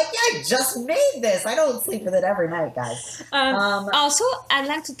needle. Like, yeah, I just made this. I don't sleep with it every night, guys. Also, I'd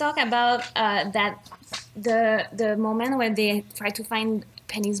like to talk about that the moment when they try to find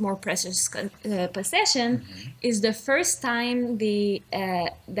Penny's more precious possession is the first time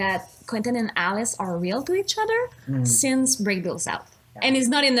that Quentin and Alice are real to each other since Break Bill South. Yeah. And it's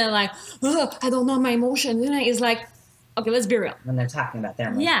not in the like, oh, I don't know my emotion. It's like, okay, let's be real. When they're talking about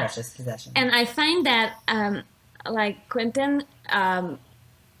their most precious possession. And I find that, like, Quentin,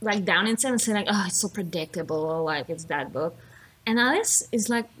 like, down inside and saying, like, oh, it's so predictable, like, it's that book. And Alice is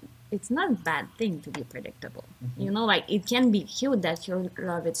like, it's not a bad thing to be predictable. You know, like, it can be cute that you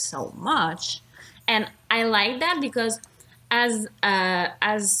love it so much, And I like that because as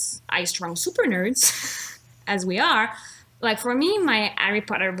I strong super nerds, as we are, like for me, my Harry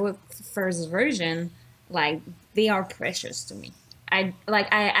Potter book first version, like they are precious to me. I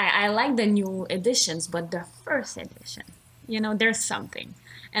like the new editions, but the first edition, there's something.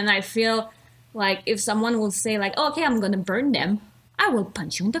 And I feel like if someone will say like, oh, okay, I'm gonna burn them, I will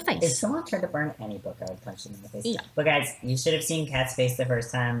punch you in the If face. someone tried to burn any book, I would punch them in the face. Yeah. But guys, you should have seen Kat's face the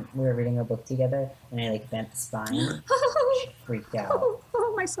first time we were reading a book together, and I like bent the spine, freaked out.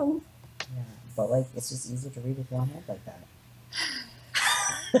 Oh, my soul. Yeah, but like it's just easier to read with one hand like that.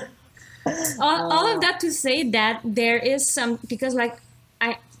 All of that to say that there is some, because like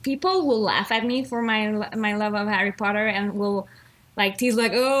people will laugh at me for my love of Harry Potter and will like tease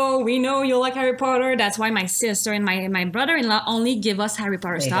like, oh, we know you like Harry Potter, that's why my sister and my brother-in-law only give us Harry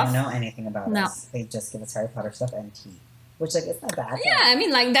Potter They stuff. don't know anything about No. us. They just give us Harry Potter stuff and tea, which like it's not bad. Yeah, I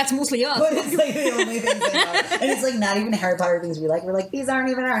mean like that's mostly us. But it's like the only things they know. And it's like not even Harry Potter things we like. We're like, these aren't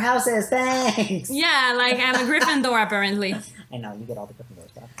even our houses. Thanks. Yeah, like I'm a Gryffindor apparently. I know you get all the Gryffindor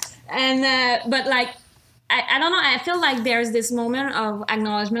stuff. And but like I don't know, I feel like there's this moment of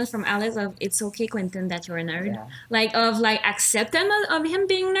acknowledgement from Alice of it's okay, Quentin, that you're a nerd. Yeah. Like of like acceptance of him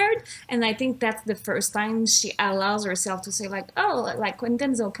being nerd. And I think that's the first time she allows herself to say like, oh, like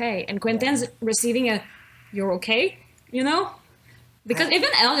Quentin's okay. And Quentin's receiving a you're okay, Because even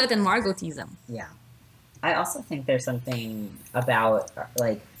Elliot and Margot tease him. Yeah. I also think there's something about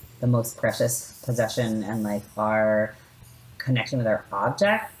like the most precious possession and like our connection with our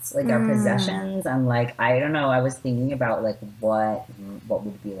objects, like our possessions, and like I don't know, I was thinking about like what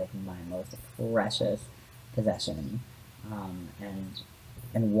would be like my most precious possession, and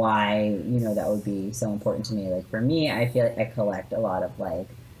why that would be so important to me. Like for me, I feel like I collect a lot of like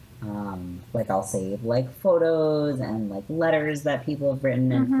I'll save like photos and like letters that people have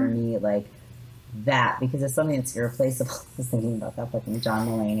written, and for me like that, because it's something that's irreplaceable. I was thinking about that fucking John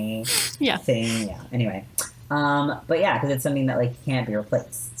Mulaney thing. Yeah. Anyway. But yeah, because it's something that like can't be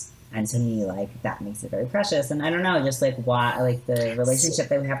replaced, and to me, like that makes it very precious. And I don't know, just like why, like the relationship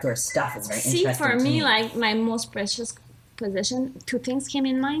that we have to our stuff is very interesting. For to me, like my most precious possession, two things came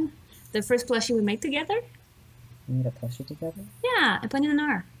in mind. The first plushie we made together. We made a plushie together. Yeah, I put in an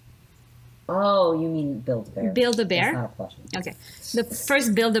R. Oh, you mean Build-A-Bear? Build-A-Bear. That's not a plushie. Okay, the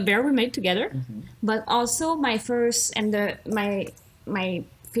first Build-A-Bear we made together, but also my first and my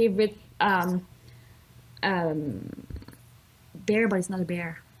favorite. Bear, but it's not a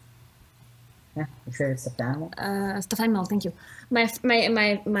bear. Yeah, you sure it's stuffed animal? Stuffed animal. Thank you. My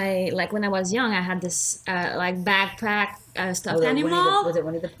like when I was young, I had this like backpack stuffed animal. Was it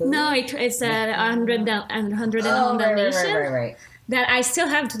Winnie the Pooh? No, it's a 100 Dalmatian Right. that I still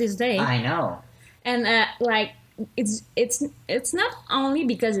have to this day. I know. And like it's not only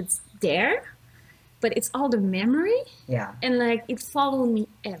because it's there, but it's all the memory. Yeah. And like it followed me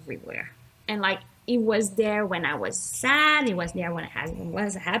everywhere. And like it was there when I was sad. It was there when I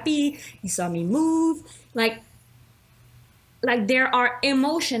was happy. He saw me move. Like there are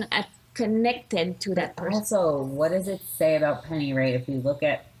emotions connected to that person. Also, what does it say about Penny, right? If we look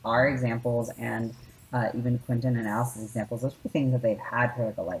at our examples and even Quentin and Alice's examples, those are things that they've had for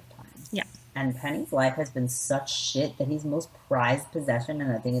like a lifetime. Yeah. And Penny's life has been such shit that his most prized possession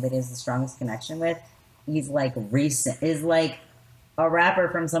and the thing that he has the strongest connection with, he's like recent, is like a rapper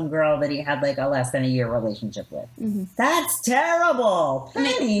from some girl that he had like a less than a year relationship with. That's terrible,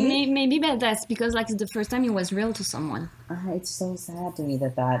 Penny. Maybe that's because like it's the first time he was real to someone. It's so sad to me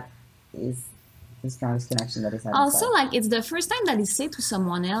that is the strongest connection that he's had. Also, like it's the first time that he said to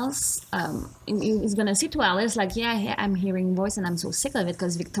someone else, he's gonna say to Alice like, yeah, I'm hearing voice and I'm so sick of it,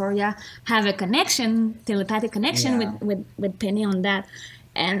 because Victoria have a connection, telepathic connection with Penny on that,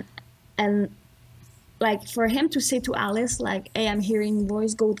 and like for him to say to Alice like, hey, I'm hearing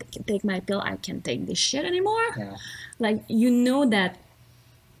voice, go take my pill, I can't take this shit anymore. Yeah. Like that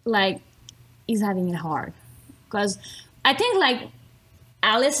like he's having it hard, because I think like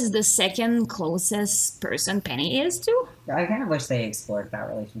Alice is the second closest person Penny is to. I kind of wish they explored that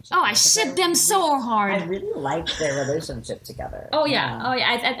relationship. Oh, I shit them so hard. I really liked their relationship together. Oh yeah.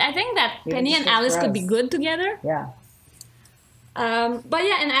 I think that Penny and Alice could be good together. Yeah. But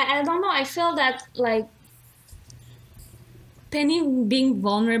yeah, and I don't know, I feel that like Penny being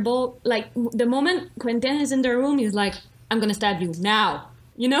vulnerable, like the moment Quentin is in the room, he's like, I'm gonna stab you now,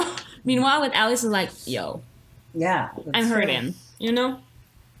 Meanwhile with Alice is like, yo, yeah, I'm hurting,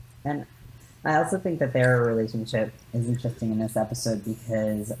 And I also think that their relationship is interesting in this episode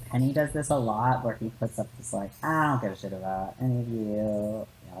because Penny does this a lot, where he puts up this like, I don't give a shit about any of you, y'all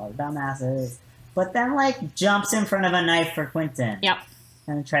are dumbasses, but then like jumps in front of a knife for Quentin. Yep.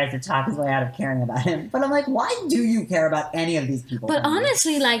 and tries to talk his way out of caring about him. But I'm like, why do you care about any of these people? But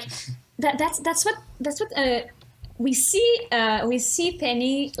honestly, like that's what we see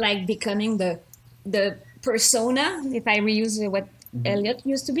Penny like becoming the persona, if I reuse what Elliot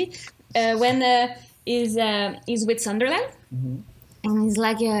used to be, when is with Sunderland. And he's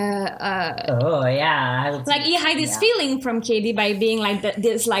like, oh yeah, like he hide his feeling from Katie by being like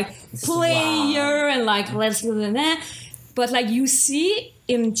this like player and like let's do that. But like you see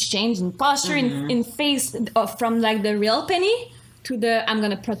him change in posture, in face from like the real Penny to the I'm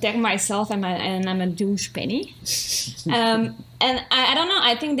gonna protect myself and I'm a douche Penny. And I don't know.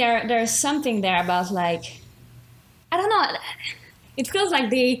 I think there's something there about like I don't know. It feels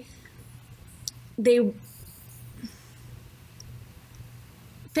like they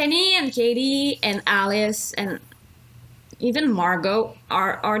Penny and Katie and Alice and even Margot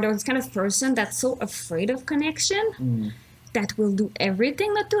are those kind of person that's so afraid of connection that will do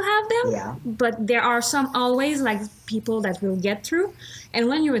everything not to have them. Yeah. But there are some always like people that will get through, and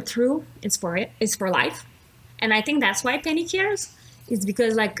when you're through, it's for life. And I think that's why Penny cares. It's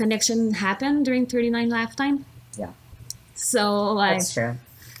because like connection happened during 39 lifetime. Yeah. So like That's true.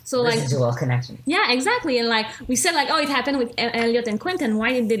 so like Residual connection. yeah, exactly. And like we said, like, oh, it happened with Elliot and Quentin.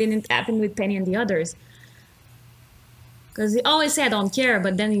 Why didn't it happen with Penny and the others? Because he always say, I don't care,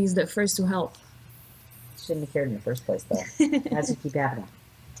 but then he's the first to help. Shouldn't have cared in the first place, though. How's it keep happening?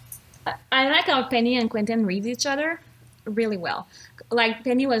 I like how Penny and Quentin read each other really well. Like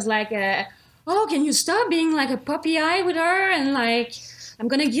Penny was like, oh, can you stop being like a puppy eye with her? And like, I'm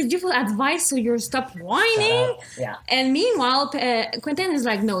going to give you advice so you stop whining. Yeah. And meanwhile, Quentin is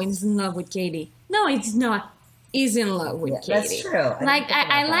like, no, he's in love with Katie. No, it's not. He's in love with Katie. That's true. Like,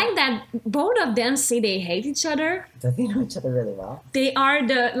 I like that both of them say they hate each other. Don't they know each other really well? They are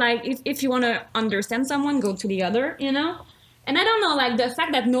the, like, if you want to understand someone, go to the other, you know? And I don't know, like, the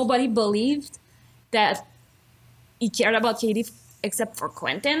fact that nobody believed that he cared about Katie except for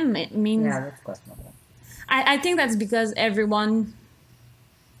Quentin means... Yeah, that's questionable. I think that's because everyone...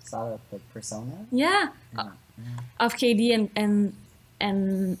 Saw the persona? Yeah. Of Katie and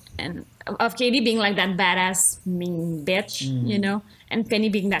of Katie being like that badass mean bitch, you know, and Penny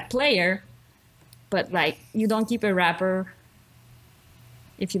being that player. But like, you don't keep a rapper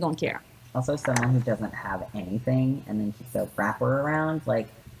if you don't care. Also, someone who doesn't have anything and then keeps a rapper around, like,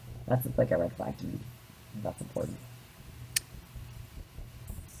 that's like a red flag to me. That's important.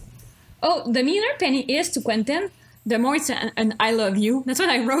 Oh, the meaner Penny is to Quentin, the more it's an I love you. That's what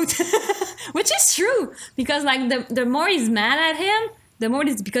I wrote. Which is true. Because like the more he's mad at him, the more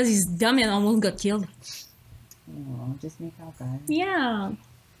it's because he's dumb and almost got killed. Oh, just make out, guys. Yeah.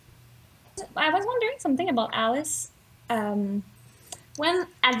 I was wondering something about Alice. When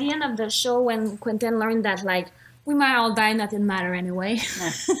at the end of the show, when Quentin learned that like we might all die, nothing matter anyway.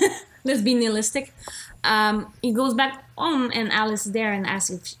 Let's be nihilistic. He goes back home and Alice is there and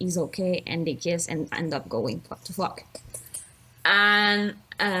asks if he's okay, and they kiss and end up going to fuck. And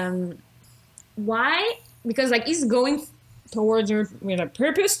why? Because like he's going towards her with a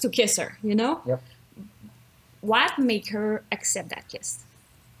purpose to kiss her, you know? Yep. What made her accept that kiss?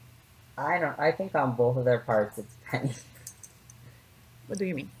 I think on both of their parts, it's Penny. What do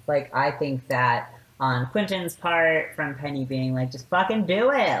you mean? Like, I think that on Quentin's part, from Penny being like, just fucking do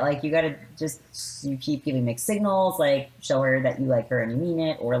it. Like, you gotta you keep giving mixed signals, like, show her that you like her and you mean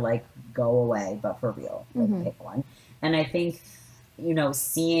it, or like, go away, but for real. Like, pick one. And I think, you know,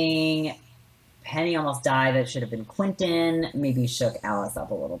 seeing Penny almost die, that should have been Quentin, maybe shook Alice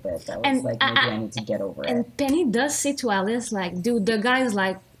up a little bit. That was And like, maybe I need to get over it. And Penny does say to Alice, like, dude, the guy's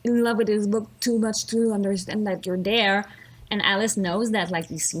like in love with his book too much to understand that you're there. And Alice knows that, like,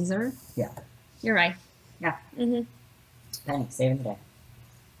 he sees her. Yeah. You're right. Yeah. Mm-hmm. Penny, saving the day.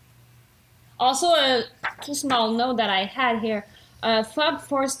 Also, a too small note that I had here. Fub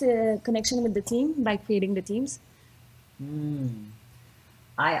forced a connection with the team by creating the teams.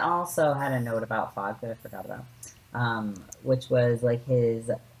 I also had a note about Fog that I forgot about, which was like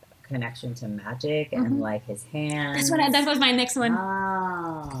his connection to magic and like his hands. That was my next one.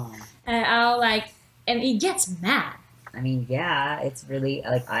 Oh. And he gets mad. I mean, yeah, it's really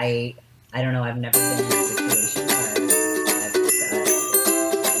like I don't know. I've never been in a situation where I've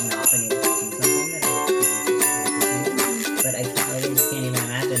not been able to do something that I was do, but I just can't even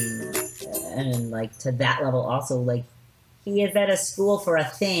imagine. And like to that level, also like he is at a school for a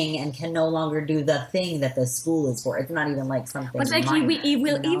thing and can no longer do the thing that the school is for. It's not even like something. But like minor, he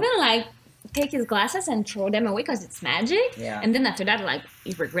will you know? even like take his glasses and throw them away because it's magic. Yeah. And then after that, like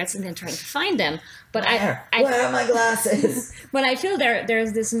he regrets and then trying to find them. But Where are my glasses? But I feel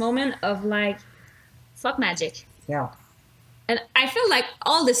there's this moment of like, fuck magic. Yeah. And I feel like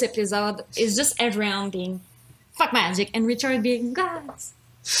all this episode is just everyone being fuck magic and Richard being guys.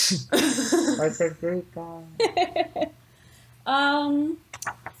 Like a great guy. And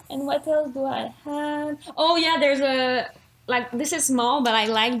what else do I have? Oh yeah, there's a like this is small, but I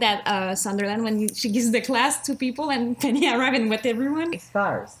like that Sunderland when she gives the class to people and Penny arrive and with everyone.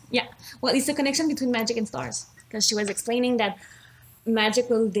 Stars. Yeah, well, it's the connection between magic and stars because she was explaining that magic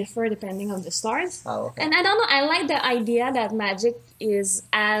will differ depending on the stars. Oh, okay. And I don't know, I like the idea that magic is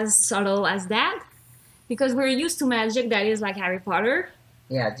as subtle as that because we're used to magic that is like Harry Potter.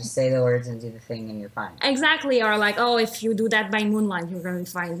 Yeah, just say the words and do the thing and you're fine. Exactly, or like, oh, if you do that by moonlight, you're going to be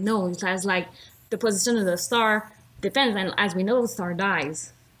fine. No, it has like the position of the star depends, and as we know, the star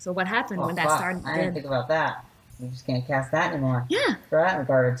dies. So what happened when that star I didn't did? think about that. You just can't cast that anymore. Yeah, For that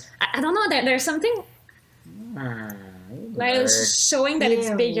regards. I don't know, there's something You like nerd. showing that it's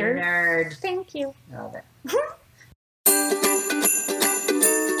You bigger. Nerd. Thank you. Oh, that.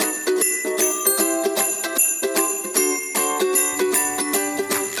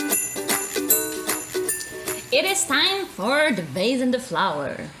 It is time for the vase and the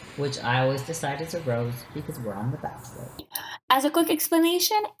flower. Which I always decide is a rose because we're on The Bachelor. As a quick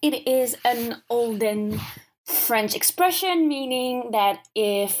explanation, it is an olden French expression meaning that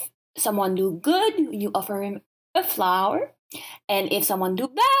if someone do good, you offer him a flower, and if someone do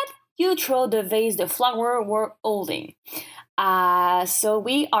bad, you throw the vase, the flower we're holding. So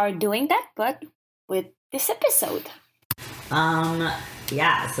we are doing that, but with this episode.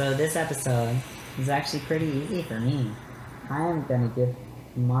 Yeah, so this episode is actually pretty easy for me. I am gonna give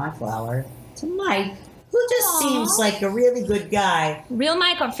my flower to Mike, who just seems like a really good guy. Real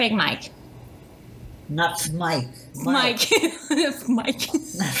Mike or fake Mike? Not Mike. Mike. Mike.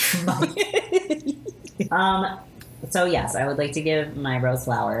 Mike. So yes, I would like to give my rose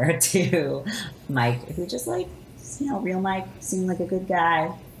flower to Mike, who just like, real Mike seemed like a good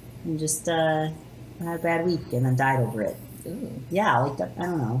guy, and just had a bad week and then died over it. Ooh. Yeah, like I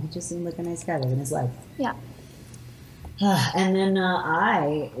don't know, he just seemed like a nice guy living his life. Yeah. And then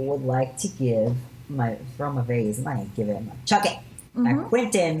I would like to give from a vase, I give him chuck it at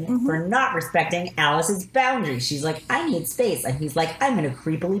Quentin for not respecting Alice's boundaries. She's like, I need space, and he's like, I'm gonna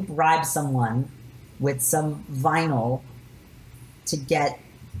creepily bribe someone with some vinyl to get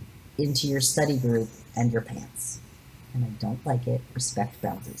into your study group and your pants. And I don't like it. Respect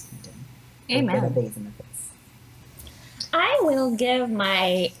boundaries, Quentin. Amen. Or get a vase in the face. I will give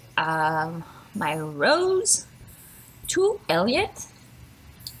my my rose to Elliot.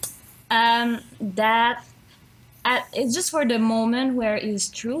 That it's just for the moment where he's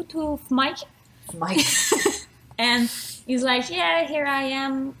true to Mike, Mike. and he's like, yeah, here I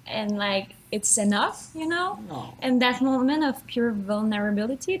am, and like it's enough, No. And that moment of pure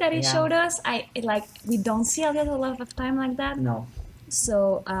vulnerability that he Yeah. showed us, we don't see Elliot a lot of time like that. No.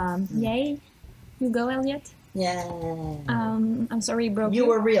 So yay, you go, Elliot. Yeah. I'm sorry, broke You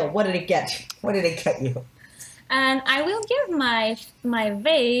were real. What did it get? What did it get you? And I will give my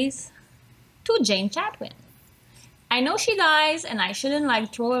vase to Jane Chatwin. I know she dies, and I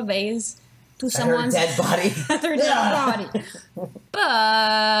shouldn't throw a vase to Her someone's dead body. her dead body.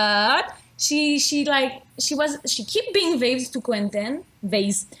 But she keep being vague to Quentin,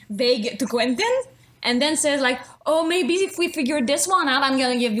 vague to Quentin, and then says oh, maybe if we figure this one out, I'm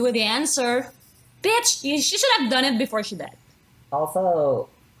gonna give you the answer. Bitch, she should have done it before she died. Also,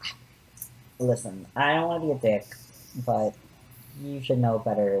 listen, I don't want to be a dick, but you should know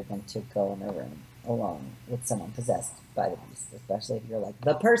better than to go in a room alone with someone possessed by the beast, especially if you're like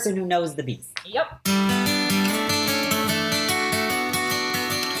the person who knows the beast. Yep.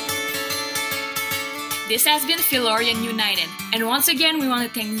 This has been Philorian United, and once again we want to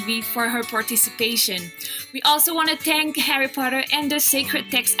thank V for her participation. We also want to thank Harry Potter and the Sacred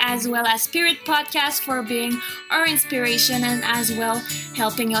Text as well as Spirit Podcast for being our inspiration and as well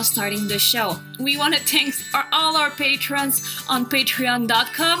helping us starting the show. We want to thank all our patrons on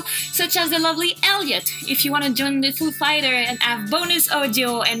patreon.com, such as the lovely Elliot. If you want to join the Foo Fighter and have bonus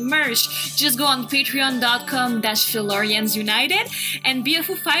audio and merch, just go on patreon.com/Philorians United and be a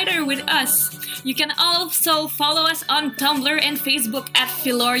Foo Fighter with us. You can also follow us on Tumblr and Facebook at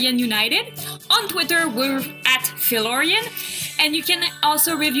Philorian United. On Twitter, we're at Philorian. And you can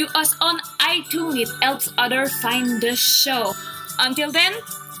also review us on iTunes. It helps others find the show. Until then,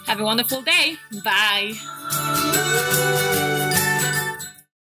 have a wonderful day. Bye.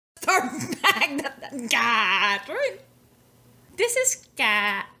 Start back. Cat. This is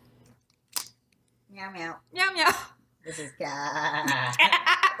Cat. Meow meow. Meow meow. This is cat.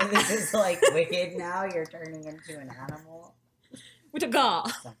 This is like Wicked now. You're turning into an animal. With a gaw.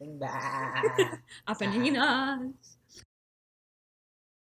 Something bad. Happening in us.